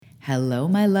Hello,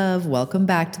 my love. Welcome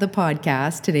back to the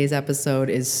podcast. Today's episode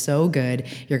is so good.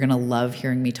 You're going to love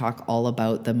hearing me talk all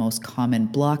about the most common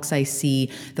blocks I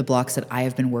see, the blocks that I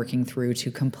have been working through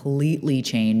to completely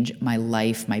change my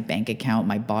life, my bank account,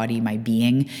 my body, my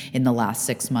being in the last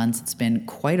 6 months. It's been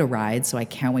quite a ride, so I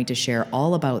can't wait to share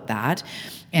all about that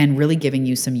and really giving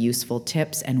you some useful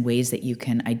tips and ways that you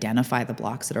can identify the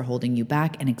blocks that are holding you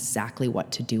back and exactly what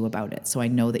to do about it. So I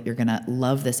know that you're going to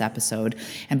love this episode.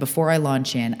 And before I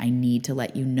launch in, I need to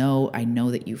let you know, I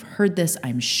know that you've heard this,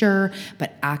 I'm sure,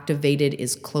 but Activated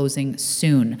is closing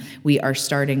soon. We are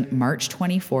starting March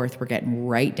 24th. We're getting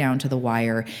right down to the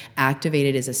wire.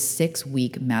 Activated is a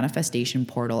 6-week manifestation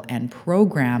portal and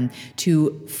program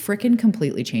to frickin'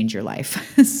 completely change your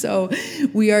life. So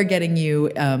we are getting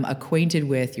you acquainted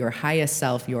with your highest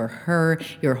self, your her,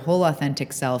 your whole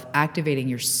authentic self, activating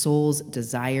your soul's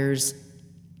desires,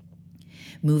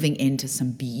 moving into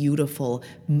some beautiful,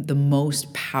 the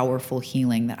most powerful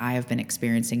healing that I have been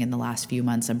experiencing in the last few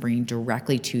months. I'm bringing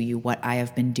directly to you what I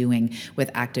have been doing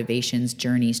with activations,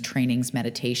 journeys, trainings,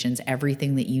 meditations,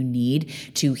 everything that you need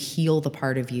to heal the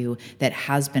part of you that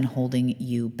has been holding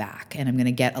you back. And I'm going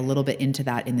to get a little bit into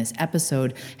that in this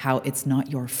episode, how it's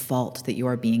not your fault that you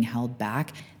are being held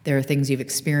back. There are things you've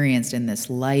experienced in this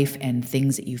life and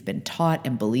things that you've been taught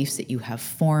and beliefs that you have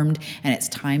formed. And it's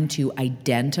time to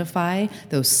identify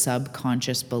those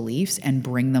subconscious beliefs and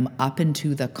bring them up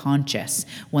into the conscious.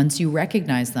 Once you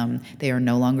recognize them, they are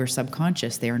no longer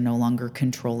subconscious. They are no longer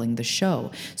controlling the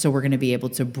show. So we're going to be able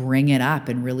to bring it up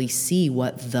and really see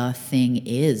what the thing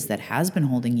is that has been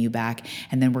holding you back.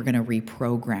 And then we're going to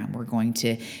reprogram. We're going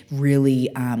to really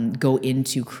go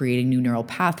into creating new neural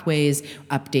pathways,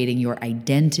 updating your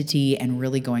identity, and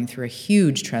really going through a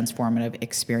huge transformative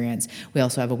experience. We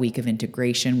also have a week of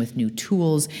integration with new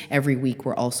tools. Every week,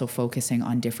 we're also focusing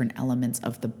on different elements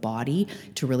of the body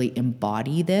to really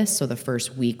embody this. So the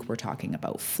first week, we're talking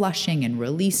about flushing and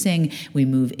releasing. We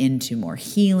move into more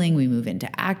healing. We move into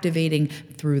activating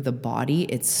through the body.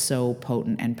 It's so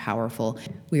potent and powerful.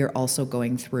 We are also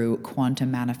going through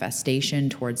quantum manifestation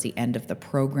towards the end of the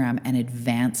program and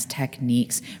advanced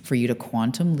techniques for you to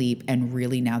quantum leap. And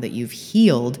really, now that you've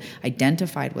healed,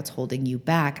 identified what's holding you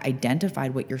back,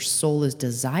 identified what your soul is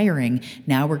desiring,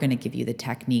 now we're going to give you the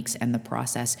techniques and the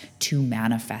process to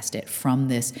manifest it from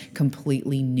this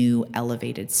completely new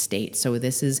elevated state. So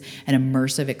this is an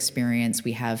immersive experience.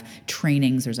 We have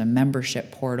trainings, there's a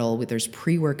membership portal, there's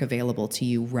pre-work available to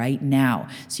you right now.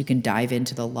 So you can dive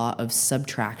into the law of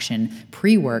subtraction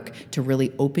pre-work to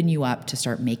really open you up to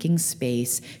start making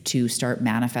space to start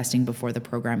manifesting before the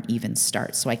program even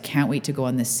starts. So I can't wait to go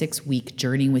on this 6-week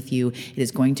journey with you. It is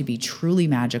going to be truly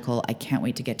magical. I can't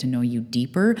wait to get to know you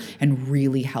deeper and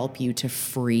really help you to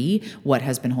free what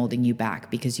has been holding you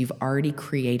back, because you've already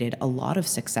created a lot of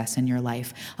success in your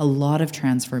life, a lot of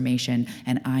transformation,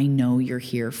 and I know you're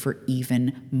here for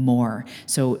even more.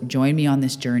 So join me on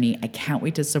this journey. I can't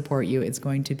wait to support you. It's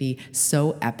going to be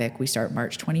so epic. We start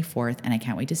March 24th, and I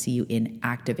can't wait to see you in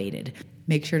Activated.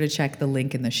 Make sure to check the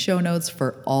link in the show notes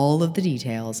for all of the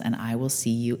details, and I will see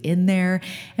you in there.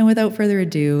 And without further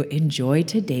ado, enjoy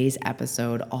today's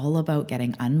episode all about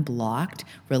getting unblocked,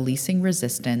 releasing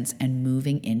resistance, and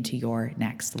moving into your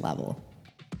next level.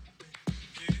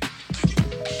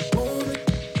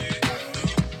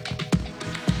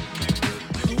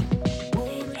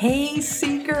 Hey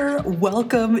Seeker,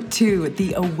 welcome to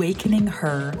the Awakening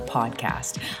Her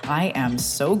podcast. I am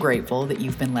so grateful that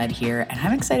you've been led here, and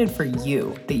I'm excited for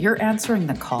you that you're answering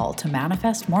the call to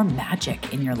manifest more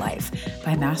magic in your life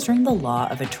by mastering the law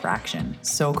of attraction.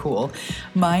 So cool.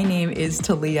 My name is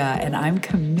Talia, and I'm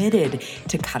committed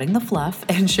to cutting the fluff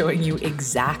and showing you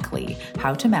exactly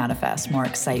how to manifest more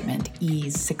excitement,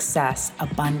 ease, success,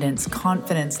 abundance,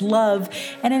 confidence, love,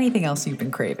 and anything else you've been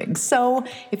craving. So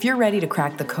if you're ready to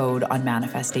crack the code on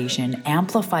manifestation,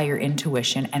 amplify your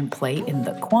intuition, and play in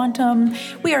the quantum,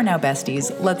 we are now besties.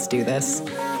 Let's do this.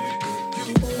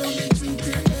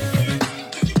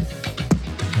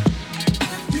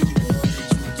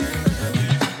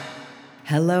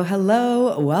 Hello,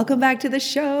 hello. Welcome back to the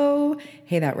show.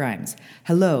 Hey, that rhymes.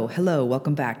 Hello, hello.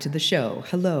 Welcome back to the show.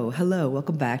 Hello, hello.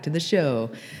 Welcome back to the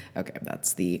show. Okay,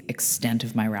 that's the extent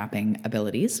of my rapping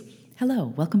abilities.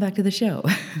 Hello, welcome back to the show.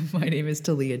 My name is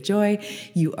Talia Joy.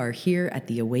 You are here at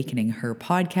the Awakening Her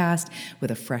podcast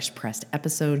with a fresh pressed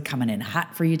episode coming in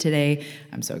hot for you today.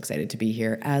 I'm so excited to be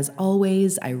here. As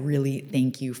always, I really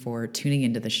thank you for tuning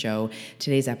into the show.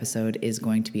 Today's episode is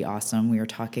going to be awesome. We are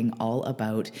talking all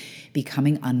about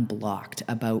becoming unblocked,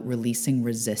 about releasing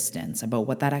resistance, about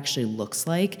what that actually looks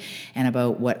like, and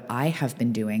about what I have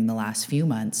been doing the last few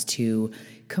months to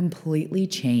completely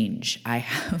change. I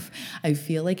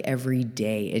feel like every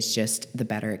day it's just the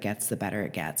better it gets, the better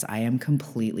it gets. I am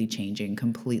completely changing,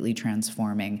 completely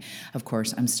transforming. Of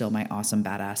course, I'm still my awesome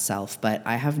badass self, but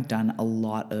I have done a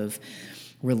lot of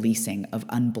releasing, of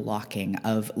unblocking,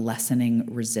 of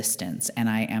lessening resistance. And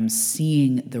I am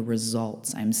seeing the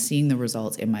results. I'm seeing the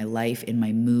results in my life, in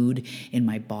my mood, in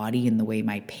my body, in the way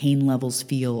my pain levels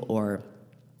feel, or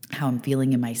how I'm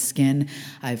feeling in my skin.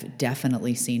 I've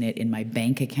definitely seen it in my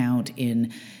bank account,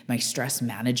 in my stress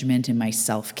management, in my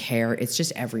self-care. It's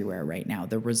just everywhere right now.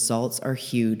 The results are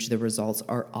huge. The results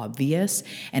are obvious.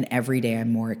 And every day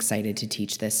I'm more excited to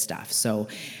teach this stuff. So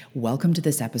welcome to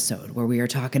this episode where we are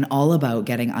talking all about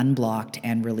getting unblocked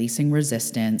and releasing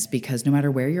resistance, because no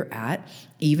matter where you're at,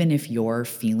 even if you're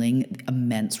feeling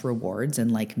immense rewards,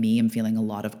 and like me, I'm feeling a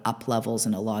lot of up levels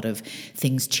and a lot of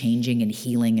things changing and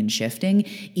healing and shifting,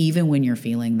 even when you're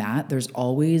feeling that, there's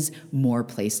always more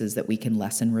places that we can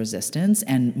lessen resistance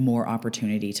and more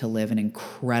opportunity to live an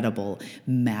incredible,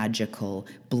 magical,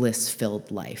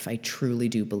 bliss-filled life. I truly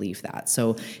do believe that.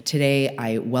 So today,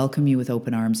 I welcome you with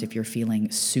open arms if you're feeling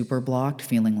super blocked,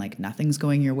 feeling like nothing's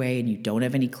going your way and you don't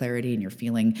have any clarity and you're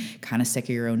feeling kind of sick of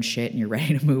your own shit and you're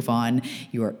ready to move on.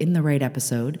 You are in the right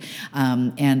episode.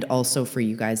 And also for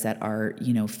you guys that are,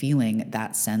 feeling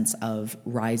that sense of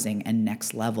rising and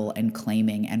next level and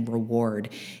claiming and reward,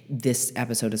 this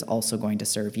episode is also going to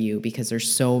serve you, because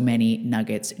there's so many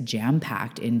nuggets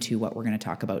jam-packed into what we're going to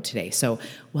talk about today. So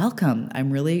welcome.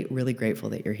 I'm really, really grateful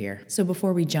that you're here. So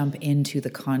before we jump into the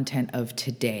content of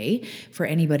today, for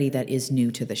anybody that is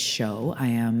new to the show, I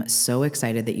am so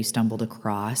excited that you stumbled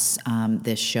across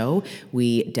this show.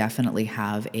 We definitely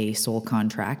have a soul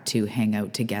contract to hang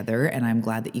out together, and I'm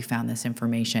glad that you found this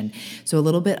information. So a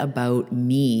little bit about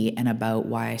me and about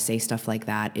why I say stuff like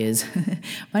that is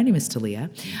my name is Talia.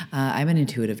 I'm an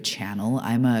intuitive channel.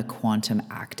 I'm a quantum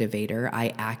activator.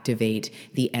 I activate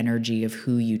the energy of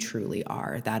who you truly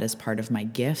are. That is part of my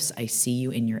gifts. I see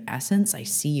you in your essence. I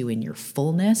see you in your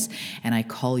fullness, and I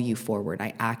call you forward.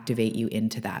 I activate you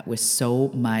into that with so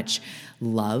much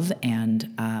love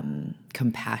and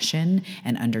compassion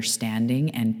and understanding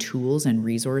and tools and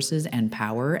resources and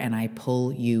power, and I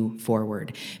pull you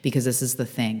forward, because this is the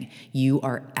thing. You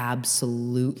are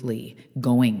absolutely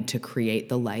going to create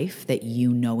the life that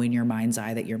you know in your mind's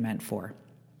eye that you're meant for.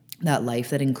 That life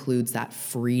that includes that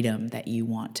freedom that you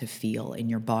want to feel in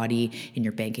your body, in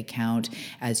your bank account,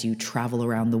 as you travel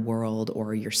around the world,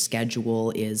 or your schedule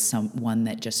is one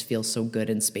that just feels so good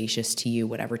and spacious to you,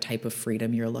 whatever type of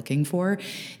freedom you're looking for.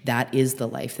 That is the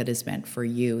life that is meant for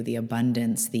you. The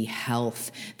abundance, the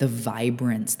health, the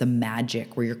vibrance, the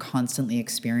magic, where you're constantly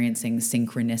experiencing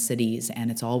synchronicities and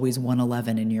it's always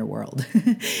 111 in your world.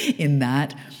 In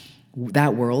that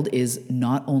world is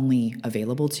not only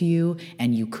available to you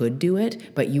and you could do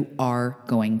it, but you are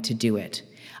going to do it.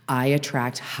 I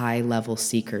attract high-level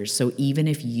seekers. So even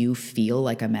if you feel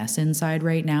like a mess inside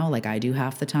right now, like I do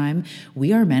half the time,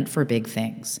 we are meant for big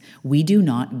things. We do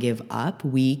not give up.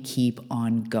 We keep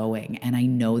on going. And I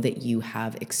know that you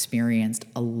have experienced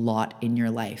a lot in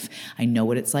your life. I know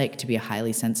what it's like to be a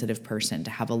highly sensitive person,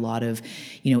 to have a lot of,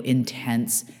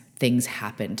 intense things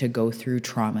happen, to go through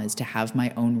traumas, to have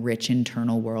my own rich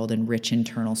internal world and rich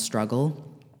internal struggle.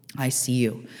 I see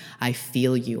you. I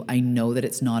feel you. I know that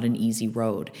it's not an easy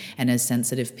road. And as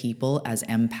sensitive people, as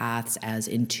empaths, as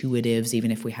intuitives,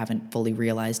 even if we haven't fully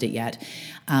realized it yet,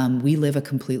 we live a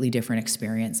completely different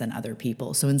experience than other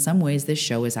people. So in some ways, this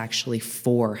show is actually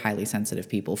for highly sensitive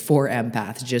people, for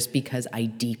empaths, just because I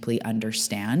deeply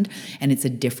understand. And it's a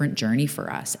different journey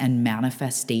for us. And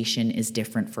manifestation is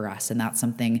different for us. And that's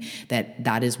something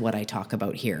that is what I talk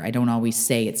about here. I don't always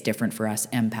say it's different for us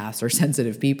empaths or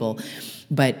sensitive people,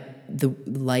 but the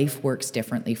life works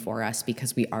differently for us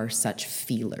because we are such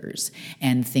feelers,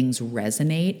 and things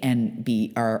resonate and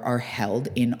are held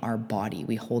in our body.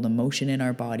 We hold emotion in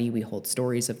our body. We hold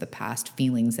stories of the past,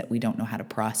 feelings that we don't know how to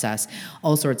process,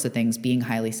 all sorts of things. Being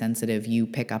highly sensitive, you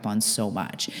pick up on so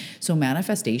much. So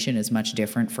manifestation is much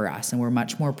different for us, and we're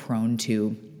much more prone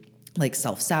to like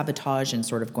self-sabotage and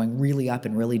sort of going really up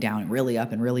and really down and really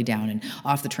up and really down and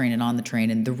off the train and on the train.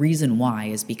 And the reason why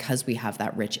is because we have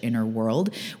that rich inner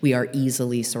world. We are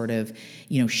easily sort of,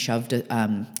 not shoved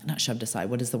aside.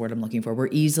 What is the word I'm looking for? We're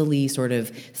easily sort of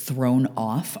thrown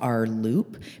off our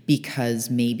loop because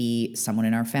maybe someone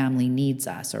in our family needs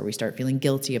us, or we start feeling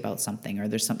guilty about something, or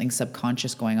there's something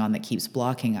subconscious going on that keeps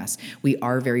blocking us. We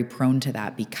are very prone to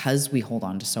that because we hold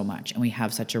on to so much and we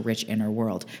have such a rich inner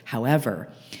world. However,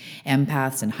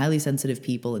 empaths and highly sensitive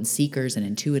people and seekers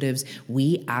and intuitives,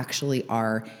 we actually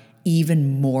are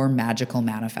even more magical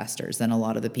manifestors than a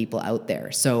lot of the people out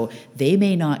there. So they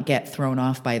may not get thrown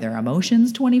off by their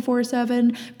emotions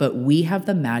 24/7, but we have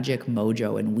the magic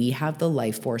mojo and we have the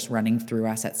life force running through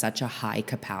us at such a high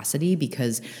capacity,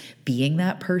 because being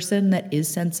that person that is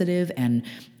sensitive and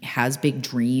has big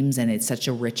dreams and it's such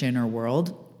a rich inner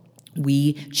world,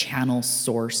 we channel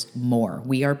source more.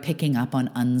 We are picking up on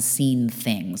unseen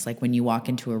things. Like when you walk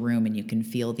into a room and you can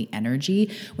feel the energy,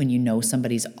 when you know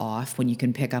somebody's off, when you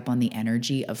can pick up on the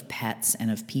energy of pets and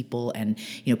of people and,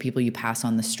 people you pass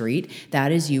on the street,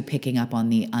 that is you picking up on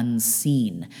the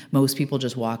unseen. Most people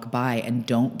just walk by and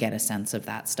don't get a sense of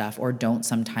that stuff, or don't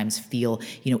sometimes feel,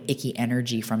 icky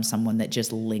energy from someone that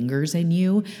just lingers in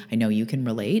you. I know you can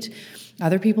relate.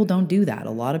 Other people don't do that.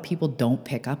 A lot of people don't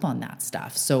pick up on that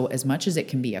stuff. So as much as it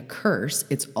can be a curse,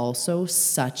 it's also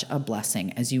such a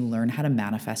blessing as you learn how to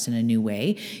manifest in a new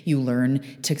way. You learn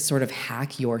to sort of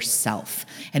hack yourself,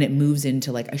 and it moves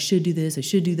into like, I should do this, I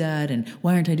should do that, and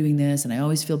why aren't I doing this? And I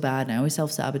always feel bad, and I always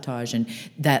self-sabotage, and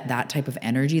that type of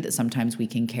energy that sometimes we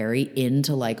can carry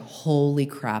into like, holy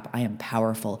crap, I am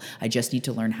powerful. I just need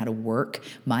to learn how to work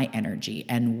my energy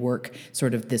and work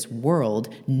sort of this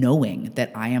world knowing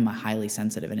that I am a highly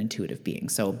sensitive and intuitive being.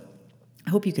 So I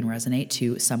hope you can resonate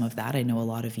to some of that. I know a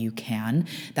lot of you can.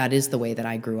 That is the way that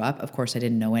I grew up. Of course, I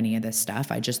didn't know any of this stuff.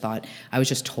 I just thought, I was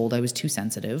just told I was too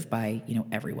sensitive by,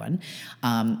 everyone.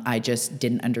 I just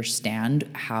didn't understand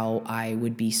how I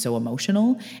would be so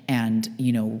emotional and,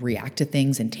 react to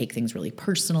things and take things really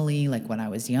personally. Like when I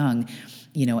was young,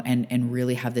 and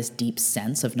really have this deep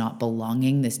sense of not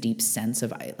belonging, this deep sense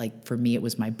of, like, for me, it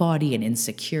was my body and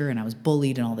insecure, and I was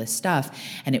bullied and all this stuff.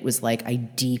 And it was like, I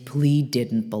deeply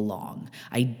didn't belong.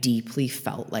 I deeply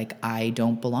felt like I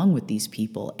don't belong with these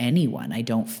people, anyone. I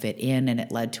don't fit in. And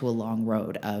it led to a long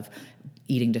road of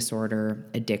eating disorder,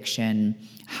 addiction,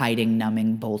 hiding,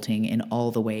 numbing, bolting in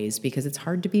all the ways, because it's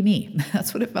hard to be me.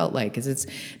 That's what it felt like, because it's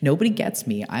nobody gets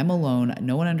me. I'm alone.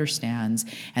 No one understands.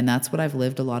 And that's what I've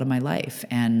lived a lot of my life.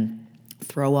 And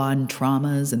throw on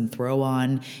traumas and throw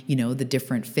on, the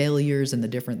different failures and the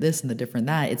different this and the different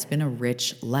that. It's been a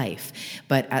rich life.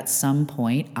 But at some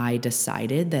point, I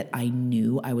decided that I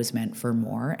knew I was meant for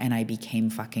more, and I became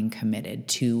fucking committed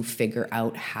to figure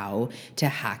out how to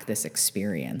hack this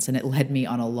experience. And it led me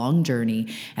on a long journey.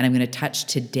 And I'm going to touch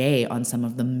today on some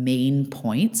of the main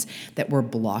points that were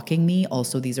blocking me.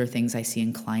 Also, these are things I see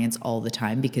in clients all the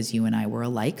time, because you and I were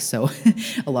alike. So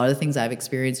a lot of the things I've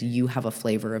experienced, you have a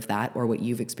flavor of that, or what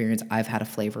you've experienced, I've had a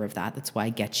flavor of that. That's why I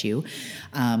get you.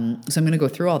 So I'm going to go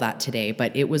through all that today,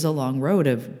 but it was a long road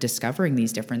of discovering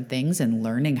these different things and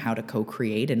learning how to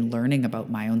co-create and learning about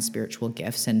my own spiritual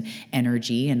gifts and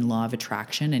energy and law of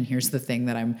attraction. And here's the thing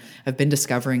that I've been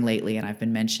discovering lately, and I've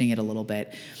been mentioning it a little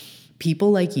bit.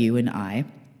 People like you and I,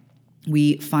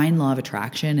 we find law of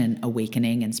attraction and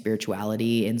awakening and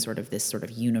spirituality in sort of this sort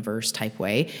of universe type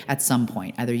way at some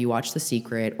point. Either you watched The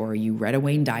Secret, or you read a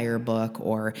Wayne Dyer book,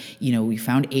 or, you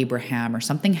found Abraham, or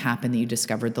something happened that you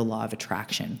discovered the law of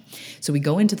attraction. So we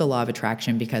go into the law of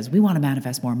attraction because we want to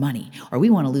manifest more money, or we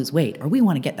want to lose weight, or we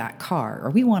want to get that car, or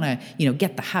we want to,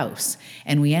 get the house.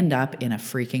 And we end up in a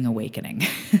freaking awakening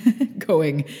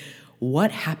going,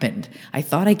 what happened? I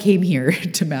thought I came here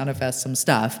to manifest some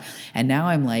stuff, and now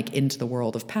I'm like into the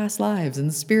world of past lives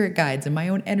and spirit guides and my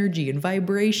own energy and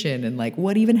vibration, and like,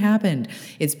 what even happened?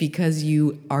 It's because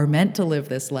you are meant to live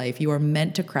this life. You are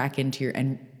meant to crack into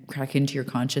your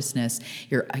consciousness,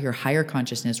 your higher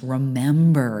consciousness.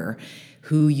 Remember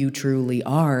who you truly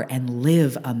are and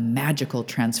live a magical,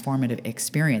 transformative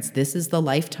experience. This is the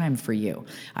lifetime for you.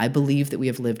 I believe that we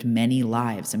have lived many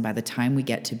lives, and by the time we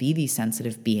get to be these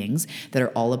sensitive beings that are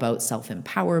all about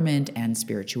self-empowerment and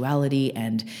spirituality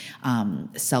and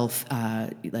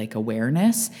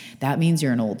awareness, that means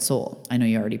you're an old soul. I know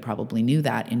you already probably knew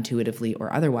that intuitively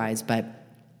or otherwise, but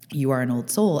you are an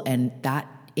old soul, and that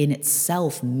in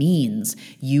itself means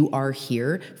you are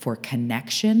here for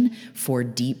connection, for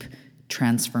deep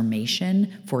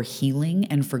transformation, for healing,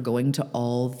 and for going to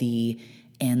all the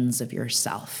ends of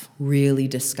yourself, really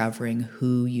discovering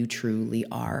who you truly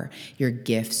are, your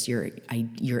gifts, your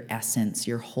essence,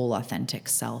 your whole authentic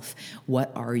self.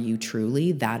 What are you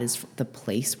truly? That is the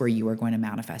place where you are going to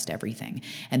manifest everything.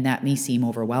 And that may seem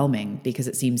overwhelming, because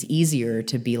it seems easier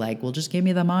to be like, well, just give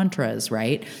me the mantras,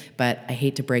 right? But I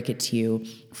hate to break it to you.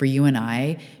 For you and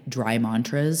I, dry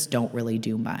mantras don't really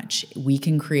do much. We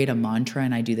can create a mantra,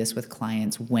 and I do this with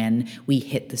clients when we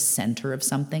hit the center of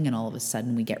something and all of a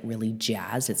sudden we get really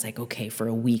jazzed. It's like, okay, for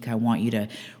a week, I want you to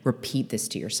repeat this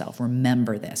to yourself.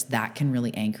 Remember this. That can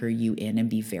really anchor you in and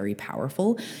be very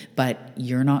powerful, but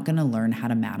you're not going to learn how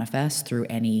to manifest through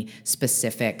any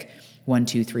specific 1,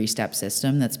 2, 3-step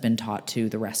system that's been taught to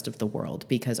the rest of the world,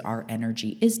 because our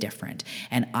energy is different.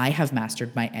 And I have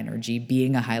mastered my energy,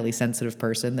 being a highly sensitive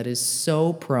person that is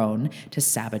so prone to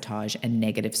sabotage and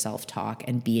negative self-talk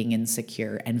and being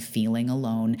insecure and feeling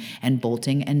alone and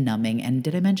bolting and numbing. And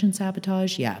did I mention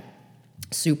sabotage? Yeah.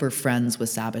 Super friends with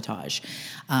sabotage.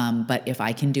 But if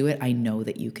I can do it, I know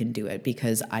that you can do it,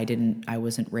 because I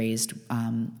wasn't raised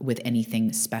with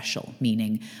anything special,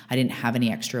 meaning I didn't have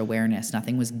any extra awareness.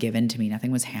 Nothing was given to me.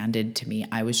 Nothing was handed to me.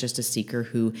 I was just a seeker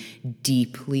who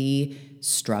deeply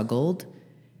struggled,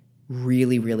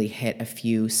 really, really hit a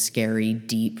few scary,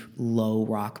 deep, low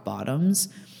rock bottoms,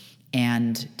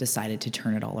 and decided to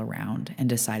turn it all around and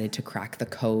decided to crack the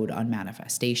code on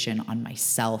manifestation, on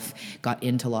myself, got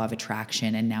into law of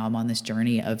attraction. And now I'm on this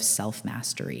journey of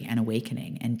self-mastery and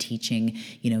awakening and teaching,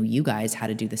 you guys how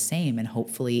to do the same. And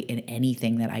hopefully in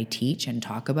anything that I teach and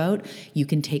talk about, you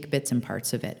can take bits and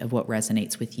parts of it, of what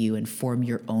resonates with you, and form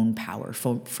your own power,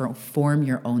 form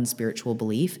your own spiritual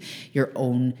belief, your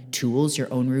own tools,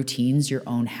 your own routines, your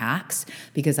own hacks,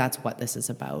 because that's what this is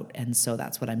about. And so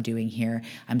that's what I'm doing here.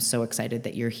 I'm so excited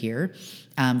that you're here.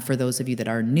 For those of you that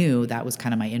are new, that was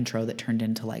kind of my intro that turned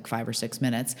into like 5 or 6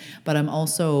 minutes, but I'm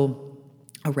also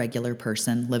a regular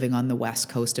person living on the west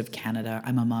coast of Canada.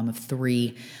 I'm a mom of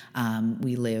 3.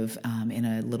 We live in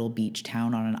a little beach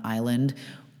town on an island,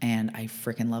 and I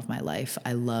freaking love my life.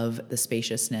 I love the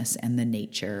spaciousness and the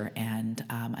nature, and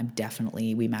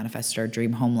we manifested our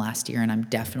dream home last year, and I'm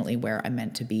definitely where I'm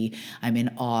meant to be. I'm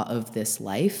in awe of this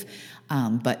life.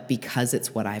 But because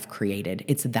it's what I've created,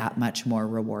 it's that much more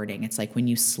rewarding. It's like when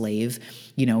you slave,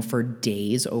 for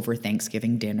days over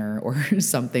Thanksgiving dinner or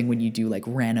something, when you do like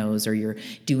renos, or you're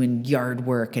doing yard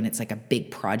work and it's like a big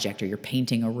project, or you're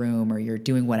painting a room, or you're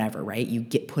doing whatever, right? You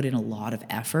get put in a lot of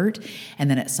effort.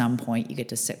 And then at some point you get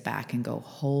to sit back and go,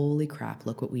 holy crap,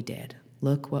 look what we did.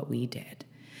 Look what we did.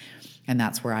 And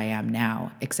that's where I am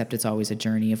now, except it's always a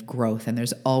journey of growth, and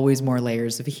there's always more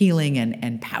layers of healing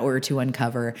and power to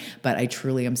uncover. But I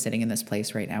truly am sitting in this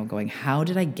place right now going, how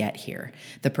did I get here?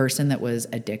 The person that was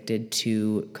addicted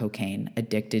to cocaine,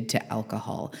 addicted to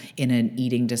alcohol, in an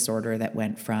eating disorder that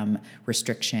went from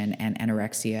restriction and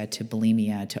anorexia to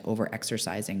bulimia to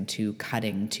overexercising to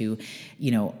cutting to,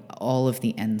 all of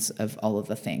the ends of all of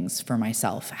the things for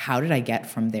myself. How did I get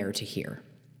from there to here?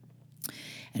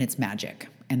 And it's magic.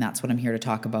 And that's what I'm here to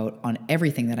talk about on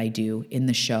everything that I do in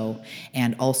the show.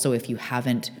 And also, if you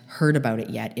haven't heard about it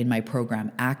yet, in my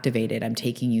program, Activated, I'm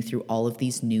taking you through all of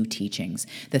these new teachings,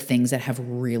 the things that have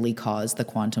really caused the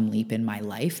quantum leap in my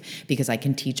life, because I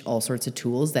can teach all sorts of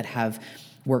tools that have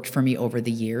worked for me over the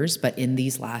years. But in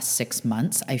these last 6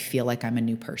 months, I feel like I'm a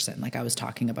new person. Like I was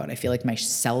talking about, I feel like my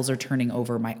cells are turning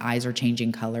over. My eyes are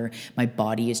changing color. My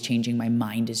body is changing. My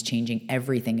mind is changing.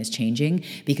 Everything is changing,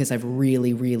 because I've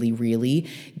really, really, really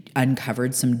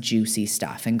uncovered some juicy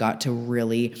stuff and got to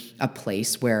really a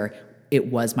place where it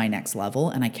was my next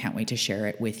level, and I can't wait to share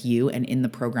it with you. And in the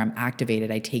program Activated,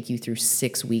 I take you through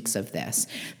 6 weeks of this,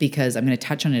 because I'm going to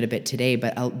touch on it a bit today,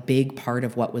 but a big part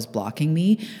of what was blocking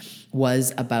me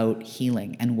was about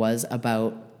healing, and was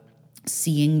about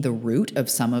seeing the root of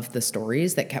some of the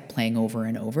stories that kept playing over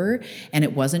and over. And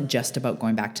it wasn't just about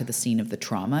going back to the scene of the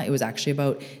trauma. It was actually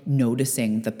about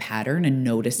noticing the pattern and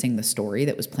noticing the story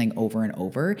that was playing over and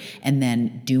over, and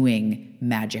then doing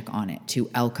magic on it to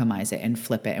alchemize it and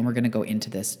flip it. And we're going to go into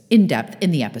this in depth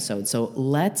in the episode. So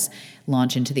let's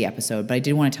launch into the episode. But I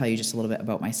did want to tell you just a little bit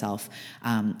about myself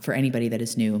for anybody that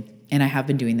is new. And I have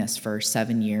been doing this for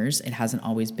 7 years. It hasn't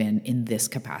always been in this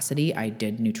capacity. I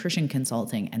did nutrition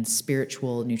consulting and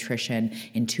spiritual nutrition,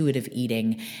 intuitive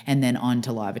eating, and then on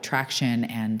to law of attraction.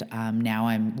 And now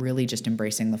I'm really just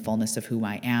embracing the fullness of who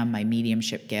I am, my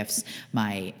mediumship gifts,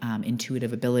 my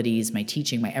intuitive abilities, my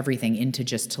teaching, my everything, into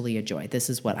just Talia Joy. This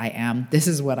is what I am. This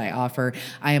is what I offer.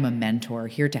 I am a mentor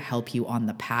here to help you on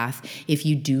the path. If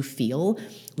you do feel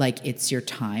like it's your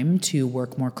time to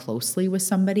work more closely with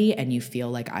somebody, and you feel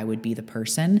like I would be the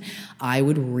person, I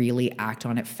would really act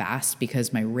on it fast,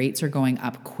 because my rates are going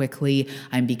up quickly.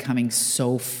 I'm becoming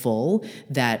so full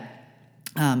that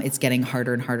it's getting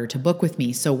harder and harder to book with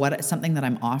me. So something that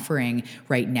I'm offering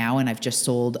right now, and I've just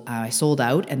I sold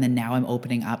out, and then now I'm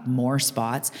opening up more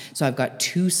spots. So I've got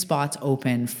 2 spots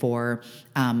open for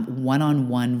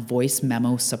one-on-one voice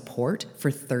memo support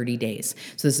for 30 days.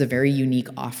 So this is a very unique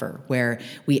offer where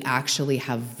we actually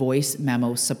have voice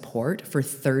memo support for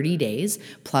 30 days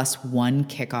plus 1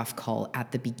 kickoff call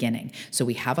at the beginning. So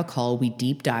we have a call, we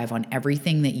deep dive on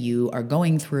everything that you are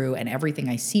going through and everything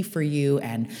I see for you.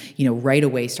 And, right right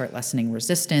away start lessening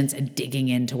resistance and digging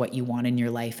into what you want in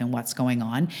your life and what's going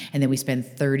on. And then we spend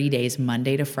 30 days,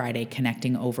 Monday to Friday,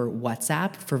 connecting over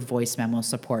WhatsApp for voice memo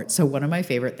support. So one of my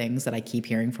favorite things that I keep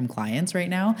hearing from clients right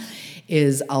now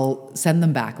is I'll send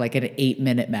them back like an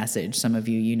 8-minute message. Some of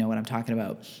you know what I'm talking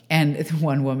about. And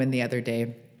one woman the other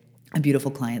day, a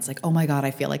beautiful client's like, oh my God,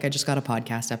 I feel like I just got a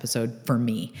podcast episode for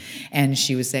me. And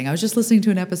she was saying, I was just listening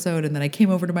to an episode and then I came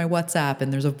over to my WhatsApp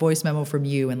and there's a voice memo from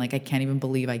you. And like, I can't even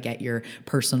believe I get your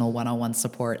personal one-on-one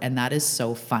support. And that is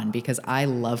so fun because I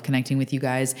love connecting with you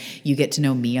guys. You get to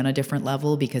know me on a different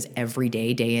level because every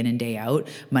day, day in and day out,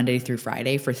 Monday through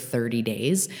Friday for 30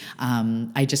 days,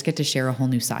 I just get to share a whole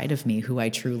new side of me, who I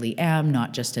truly am,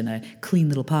 not just in a clean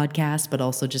little podcast, but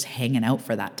also just hanging out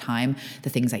for that time, the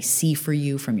things I see for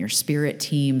you from your spirit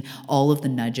team, all of the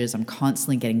nudges. I'm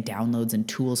constantly getting downloads and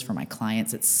tools for my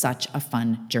clients. It's such a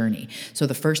fun journey. So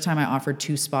the first time I offered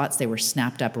 2 spots, they were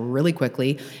snapped up really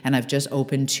quickly, and I've just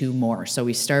opened 2 more. So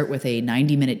we start with a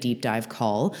 90-minute deep dive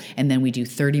call, and then we do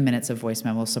 30 minutes of voice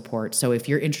memo support. So if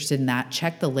you're interested in that,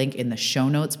 check the link in the show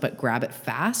notes, but grab it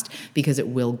fast because it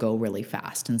will go really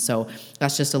fast. And so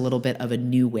that's just a little bit of a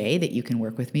new way that you can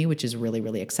work with me, which is really,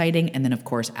 really exciting. And then of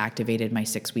course, activated my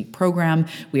 6-week program.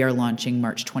 We are launching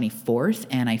March 24th,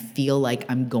 and I feel like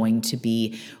I'm going to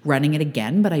be running it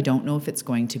again, but I don't know if it's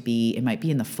going to be, it might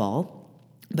be in the fall.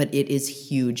 But it is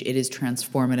huge. It is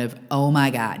transformative. Oh my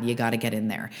God, you got to get in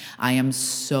there. I've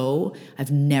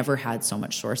never had so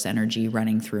much source energy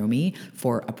running through me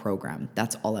for a program.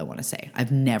 That's all I want to say.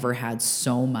 I've never had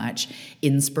so much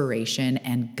inspiration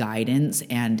and guidance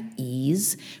and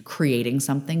ease creating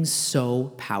something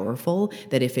so powerful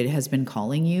that if it has been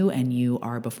calling you and you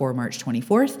are before March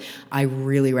 24th, I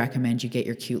really recommend you get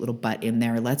your cute little butt in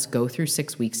there. Let's go through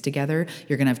 6 weeks together.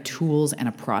 You're going to have tools and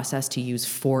a process to use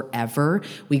forever.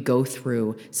 We go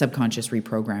through subconscious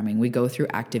reprogramming. We go through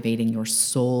activating your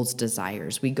soul's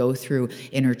desires. We go through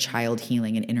inner child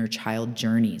healing and inner child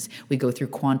journeys. We go through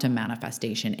quantum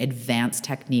manifestation, advanced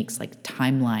techniques like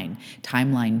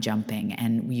timeline jumping,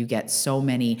 and you get so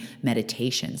many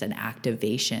meditations and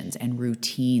activations and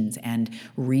routines and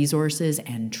resources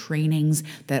and trainings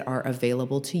that are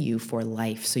available to you for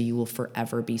life. So you will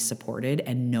forever be supported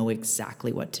and know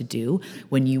exactly what to do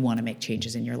when you want to make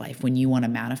changes in your life. When you want to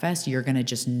manifest, you're going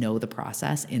to just know the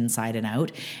process inside and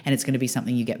out, and it's going to be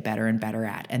something you get better and better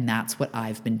at. And that's what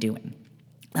I've been doing.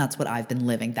 That's what I've been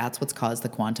living. That's what's caused the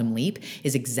quantum leap,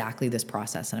 is exactly this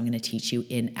process. And I'm going to teach you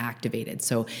in Activated.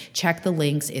 So check the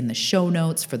links in the show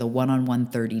notes for the one-on-one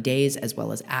 30 days, as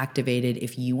well as Activated,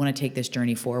 if you want to take this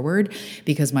journey forward,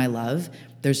 because my love,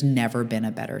 there's never been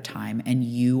a better time, and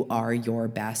you are your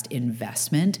best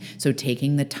investment. So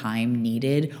taking the time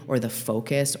needed, or the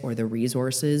focus, or the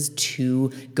resources to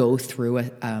go through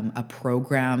a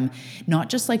program, not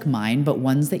just like mine, but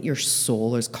ones that your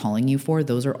soul is calling you for,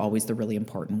 those are always the really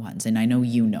important ones. And I know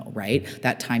you know, right?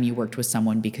 That time you worked with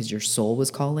someone because your soul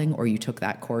was calling, or you took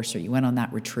that course, or you went on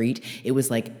that retreat, it was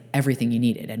like everything you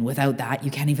needed. And without that, you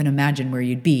can't even imagine where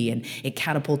you'd be. And it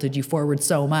catapulted you forward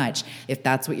so much. If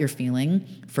that's what you're feeling,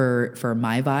 for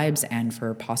my vibes and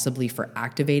for possibly for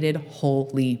Activated,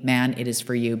 holy man, it is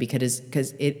for you, because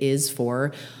it is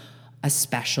for a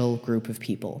special group of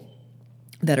people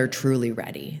that are truly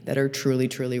ready,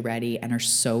 truly ready, and are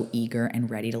so eager and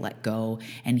ready to let go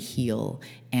and heal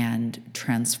and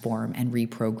transform and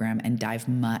reprogram and dive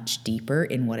much deeper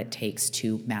in what it takes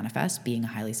to manifest being a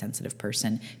highly sensitive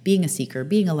person, being a seeker,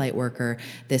 being a light worker.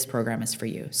 This program is for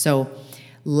you. So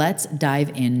let's dive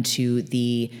into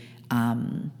the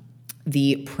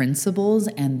principles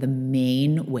and the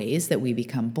main ways that we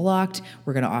become blocked.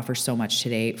 We're going to offer so much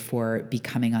today for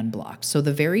becoming unblocked. So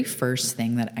the very first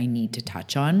thing that I need to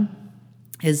touch on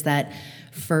is that,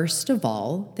 first of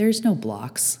all, there's no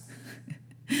blocks.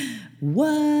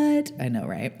 What? I know,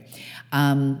 right?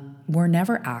 We're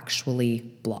never actually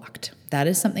blocked. That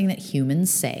is something that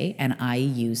humans say, and I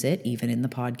use it even in the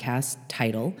podcast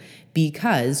title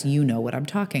because you know what I'm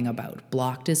talking about.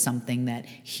 Blocked is something that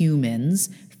humans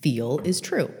feel is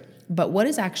true. But what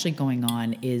is actually going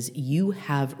on is you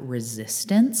have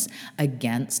resistance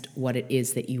against what it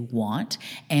is that you want.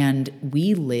 And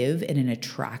we live in an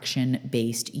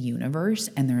attraction-based universe,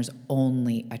 and there's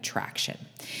only attraction.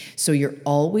 So you're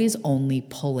always only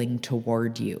pulling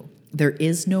toward you. There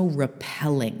is no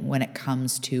repelling when it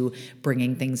comes to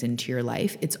bringing things into your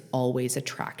life. It's always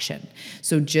attraction.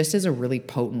 So just as a really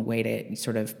potent way to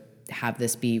sort of have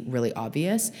this be really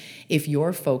obvious, if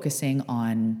you're focusing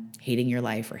on hating your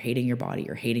life or hating your body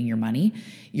or hating your money,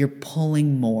 you're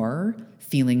pulling more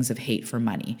feelings of hate for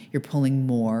money. You're pulling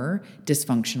more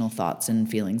dysfunctional thoughts and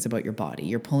feelings about your body.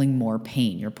 You're pulling more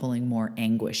pain. You're pulling more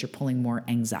anguish. You're pulling more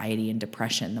anxiety and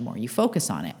depression the more you focus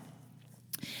on it.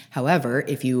 However,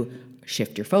 if you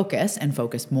shift your focus and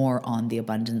focus more on the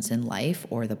abundance in life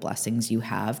or the blessings you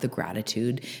have, the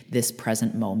gratitude, this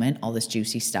present moment, all this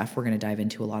juicy stuff, we're going to dive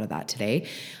into a lot of that today.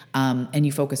 And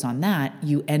you focus on that,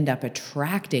 you end up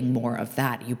attracting more of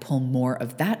that. You pull more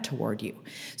of that toward you.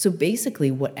 So basically,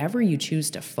 whatever you choose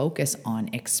to focus on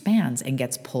expands and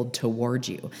gets pulled toward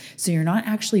you. So you're not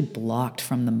actually blocked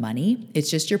from the money.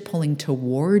 It's just you're pulling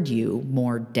toward you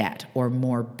more debt or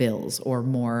more bills or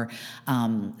more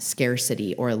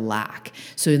scarcity or lack.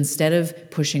 So instead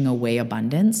of pushing away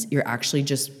abundance, you're actually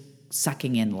just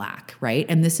sucking in lack, right?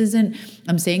 And this isn't,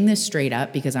 I'm saying this straight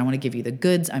up because I want to give you the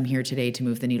goods. I'm here today to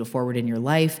move the needle forward in your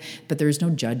life, but there's no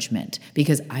judgment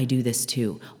because I do this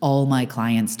too. All my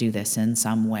clients do this in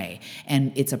some way.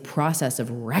 And it's a process of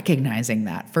recognizing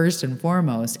that first and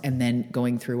foremost, and then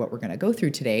going through what we're going to go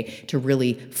through today to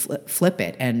really flip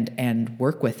it and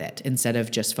work with it instead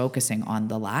of just focusing on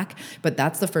the lack. But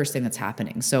that's the first thing that's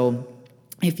happening. So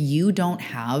if you don't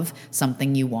have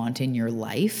something you want in your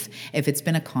life, if it's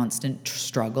been a constant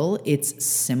struggle, it's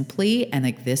simply, and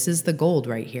like this is the gold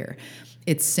right here,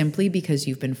 it's simply because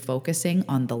you've been focusing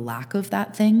on the lack of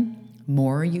that thing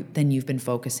more than you've been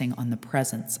focusing on the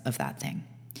presence of that thing.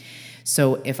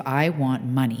 So if I want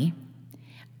money,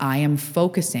 I am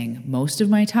focusing most of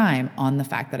my time on the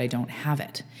fact that I don't have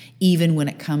it. Even when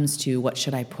it comes to what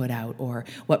should I put out or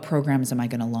what programs am I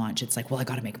going to launch? It's like, well, I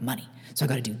got to make money. So I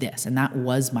got to do this. And that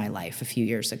was my life a few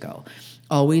years ago.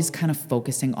 Always kind of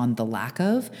focusing on the lack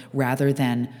of rather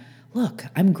than, look,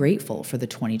 I'm grateful for the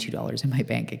 $22 in my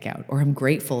bank account, or I'm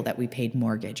grateful that we paid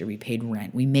mortgage or we paid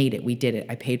rent. We made it. We did it.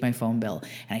 I paid my phone bill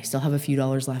and I still have a few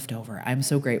dollars left over. I'm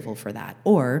so grateful for that.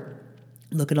 Or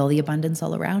look at all the abundance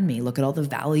all around me. Look at all the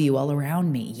value all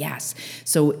around me. Yes.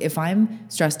 So if I'm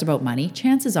stressed about money,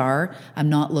 chances are I'm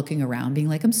not looking around being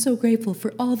like, I'm so grateful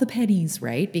for all the pennies,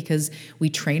 right? Because we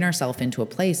train ourselves into a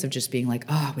place of just being like,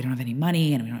 oh, we don't have any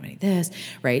money and we don't have any this,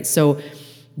 right? So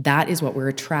that is what we're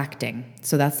attracting.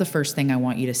 So that's the first thing I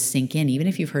want you to sink in. Even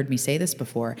if you've heard me say this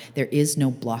before, there is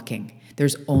no blocking.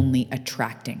 There's only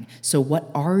attracting. So what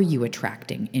are you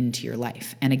attracting into your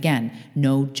life? And again,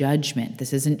 no judgment.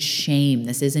 This isn't shame.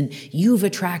 This isn't you've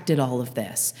attracted all of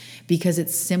this, because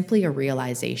it's simply a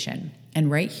realization. And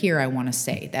right here, I want to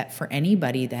say that for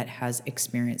anybody that has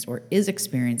experienced or is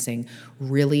experiencing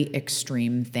really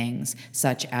extreme things,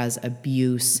 such as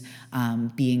abuse,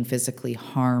 being physically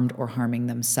harmed or harming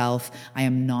themselves, I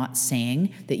am not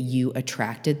saying that you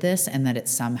attracted this and that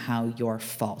it's somehow your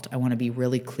fault. I want to be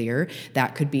really clear.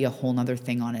 That could be a whole nother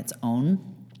thing on its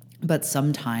own. But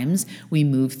sometimes we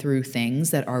move through things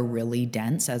that are really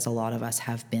dense, as a lot of us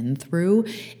have been through,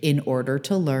 in order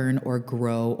to learn or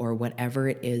grow or whatever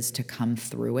it is to come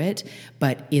through it.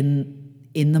 But in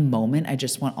the moment, I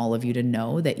just want all of you to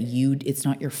know that it's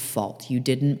not your fault. You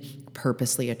didn't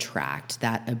purposely attract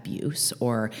that abuse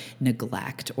or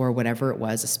neglect or whatever it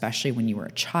was, especially when you were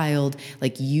a child.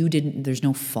 Like there's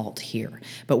no fault here.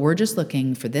 But we're just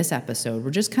looking for this episode.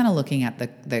 We're just kind of looking at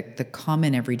the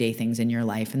common everyday things in your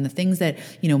life and the things that,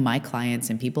 my clients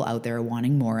and people out there are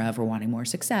wanting more of, or wanting more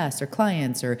success, or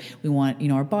clients, or we want,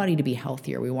 our body to be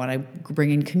healthier. We want to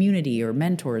bring in community or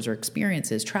mentors or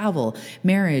experiences, travel,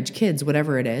 marriage, kids,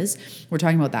 whatever it is. We're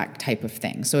talking about that type of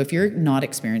thing. So if you're not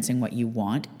experiencing what you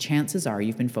want, chances are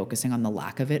you've been focusing on the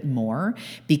lack of it more,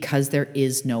 because there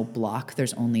is no block,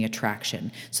 there's only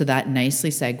attraction. So that nicely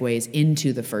segues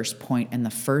into the first point and the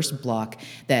first block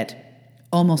that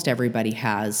almost everybody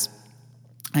has.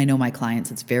 I know my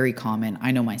clients, it's very common.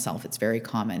 I know myself, it's very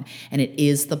common. And it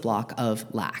is the block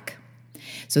of lack.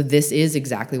 So this is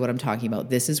exactly what I'm talking about.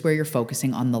 This is where you're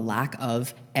focusing on the lack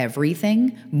of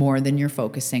everything more than you're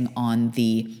focusing on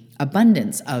the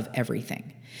abundance of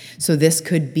everything. So this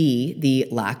could be the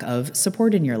lack of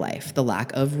support in your life, the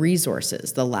lack of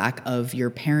resources, the lack of your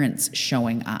parents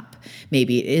showing up.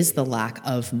 Maybe it is the lack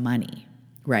of money,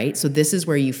 right? So this is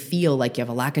where you feel like you have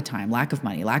a lack of time, lack of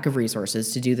money, lack of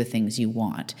resources to do the things you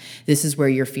want. This is where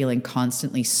you're feeling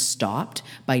constantly stopped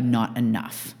by not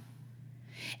enough.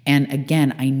 And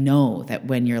again, I know that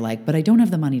when you're like, but I don't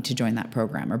have the money to join that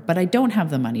program, or but I don't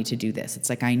have the money to do this. It's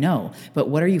like, I know, but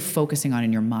what are you focusing on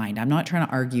in your mind? I'm not trying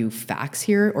to argue facts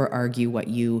here or argue what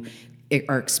you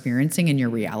are experiencing in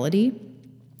your reality,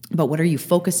 but what are you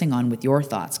focusing on with your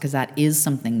thoughts? Because that is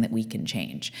something that we can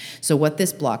change. So what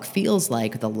this block feels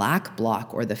like, the lack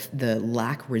block or the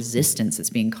lack resistance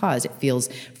that's being caused, it feels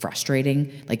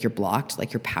frustrating, like you're blocked,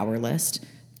 like you're powerless.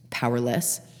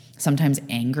 powerless, sometimes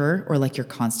anger, or like you're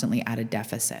constantly at a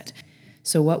deficit.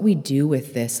 So what we do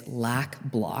with this lack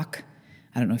block,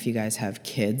 I don't know if you guys have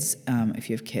kids, if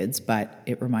you have kids, but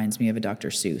it reminds me of a Dr.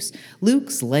 Seuss.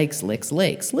 Luke's likes, licks,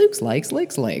 lakes. Luke's likes,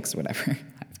 licks, lakes, whatever.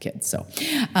 I have kids. So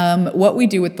what we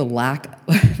do with the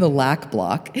lack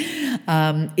block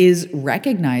is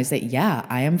recognize that, yeah,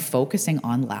 I am focusing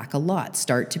on lack a lot.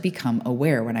 Start to become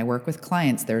aware. When I work with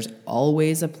clients, there's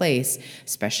always a place,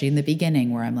 especially in the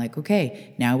beginning, where I'm like,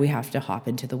 okay, now we have to hop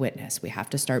into the witness. We have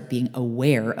to start being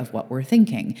aware of what we're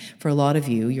thinking. For a lot of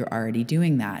you, you're already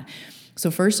doing that. So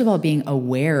first of all, being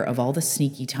aware of all the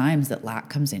sneaky times that lack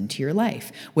comes into your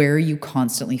life. Where are you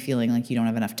constantly feeling like you don't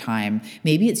have enough time?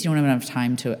 Maybe it's you don't have enough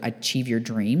time to achieve your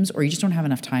dreams, or you just don't have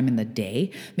enough time in the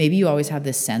day. Maybe you always have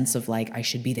this sense of like, I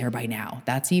should be there by now.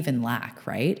 That's even lack,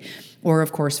 right? Or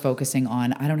of course, focusing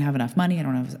on, I don't have enough money, I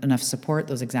don't have enough support,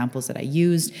 those examples that I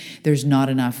used. There's not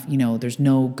enough, there's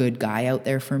no good guy out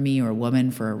there for me or woman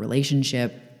for a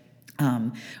relationship.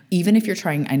 Even if you're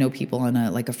trying, I know people on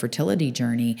a fertility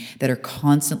journey that are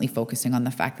constantly focusing on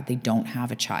the fact that they don't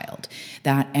have a child.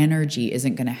 That energy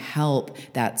isn't going to help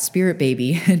that spirit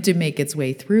baby to make its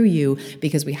way through you,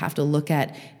 because we have to look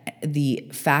at the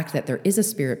fact that there is a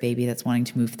spirit baby that's wanting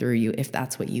to move through you if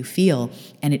that's what you feel,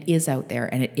 and it is out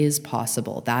there and it is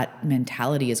possible. That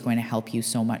mentality is going to help you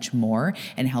so much more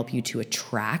and help you to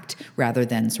attract rather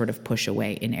than sort of push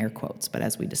away, in air quotes. But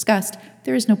as we discussed,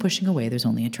 there is no pushing away, there's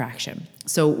only attraction.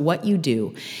 So what you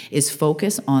do is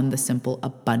focus on the simple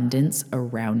abundance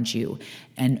around you.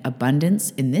 And abundance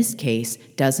in this case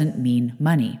doesn't mean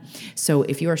money. So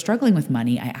if you are struggling with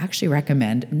money, I actually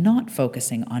recommend not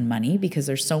focusing on money, because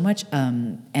there's so much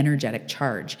energetic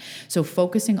charge. So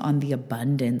focusing on the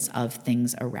abundance of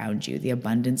things around you, the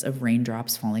abundance of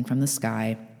raindrops falling from the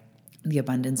sky, the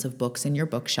abundance of books in your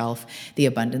bookshelf, the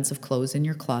abundance of clothes in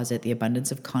your closet, the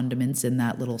abundance of condiments in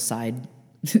that little side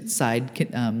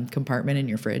compartment in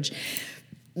your fridge.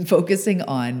 Focusing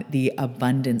on the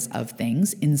abundance of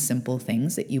things in simple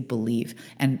things that you believe,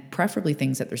 and preferably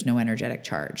things that there's no energetic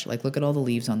charge. Like, look at all the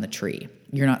leaves on the tree.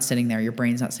 You're not sitting there, your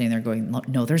brain's not sitting there going,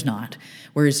 no, there's not.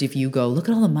 Whereas if you go, look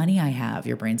at all the money I have,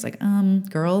 your brain's like,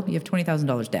 girl, you have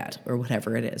 $20,000 debt, or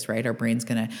whatever it is, right? Our brain's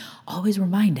going to always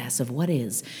remind us of what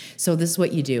is. So this is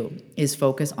what you do, is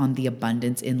focus on the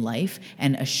abundance in life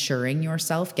and assuring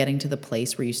yourself, getting to the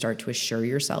place where you start to assure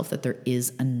yourself that there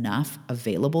is enough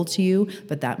available to you,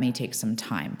 but that may take some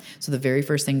time. So the very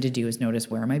first thing to do is notice,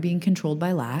 where am I being controlled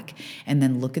by lack? And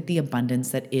then look at the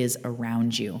abundance that is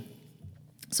around you.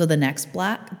 So the next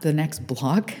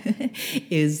block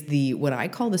is what I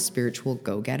call the spiritual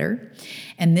go-getter.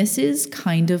 And this is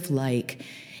kind of like,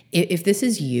 if this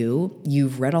is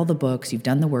you've read all the books, you've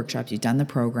done the workshops, you've done the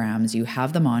programs, you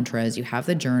have the mantras, you have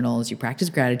the journals, you practice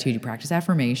gratitude, you practice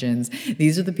affirmations.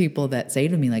 These are the people that say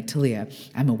to me like, Talia,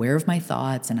 I'm aware of my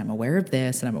thoughts, and I'm aware of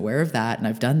this, and I'm aware of that, and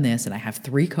I've done this, and I have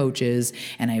 3 coaches,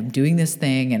 and I'm doing this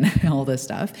thing and all this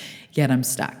stuff, yet I'm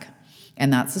stuck.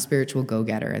 And that's the spiritual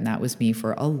go-getter. And that was me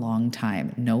for a long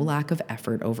time. No lack of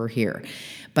effort over here.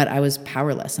 But I was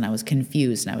powerless, and I was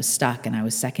confused, and I was stuck, and I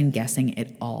was second guessing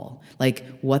it all. Like,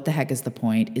 what the heck is the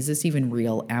point? Is this even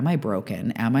real? Am I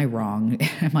broken? Am I wrong?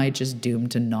 Am I just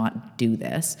doomed to not do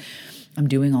this? I'm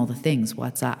doing all the things.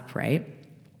 What's up, right?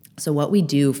 So what we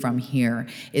do from here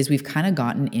is we've kind of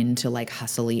gotten into like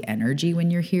hustly energy when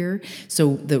you're here.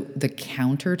 So the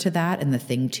counter to that, and the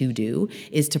thing to do,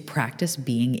 is to practice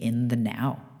being in the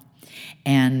now.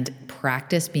 And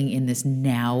practice being in this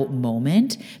now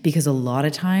moment, because a lot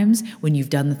of times when you've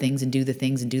done the things and do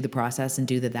the process and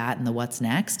do the that and the what's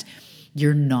next,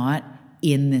 you're not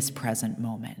in this present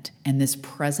moment. And this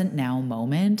present now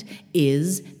moment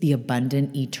is the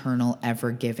abundant, eternal,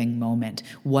 ever-giving moment.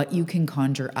 What you can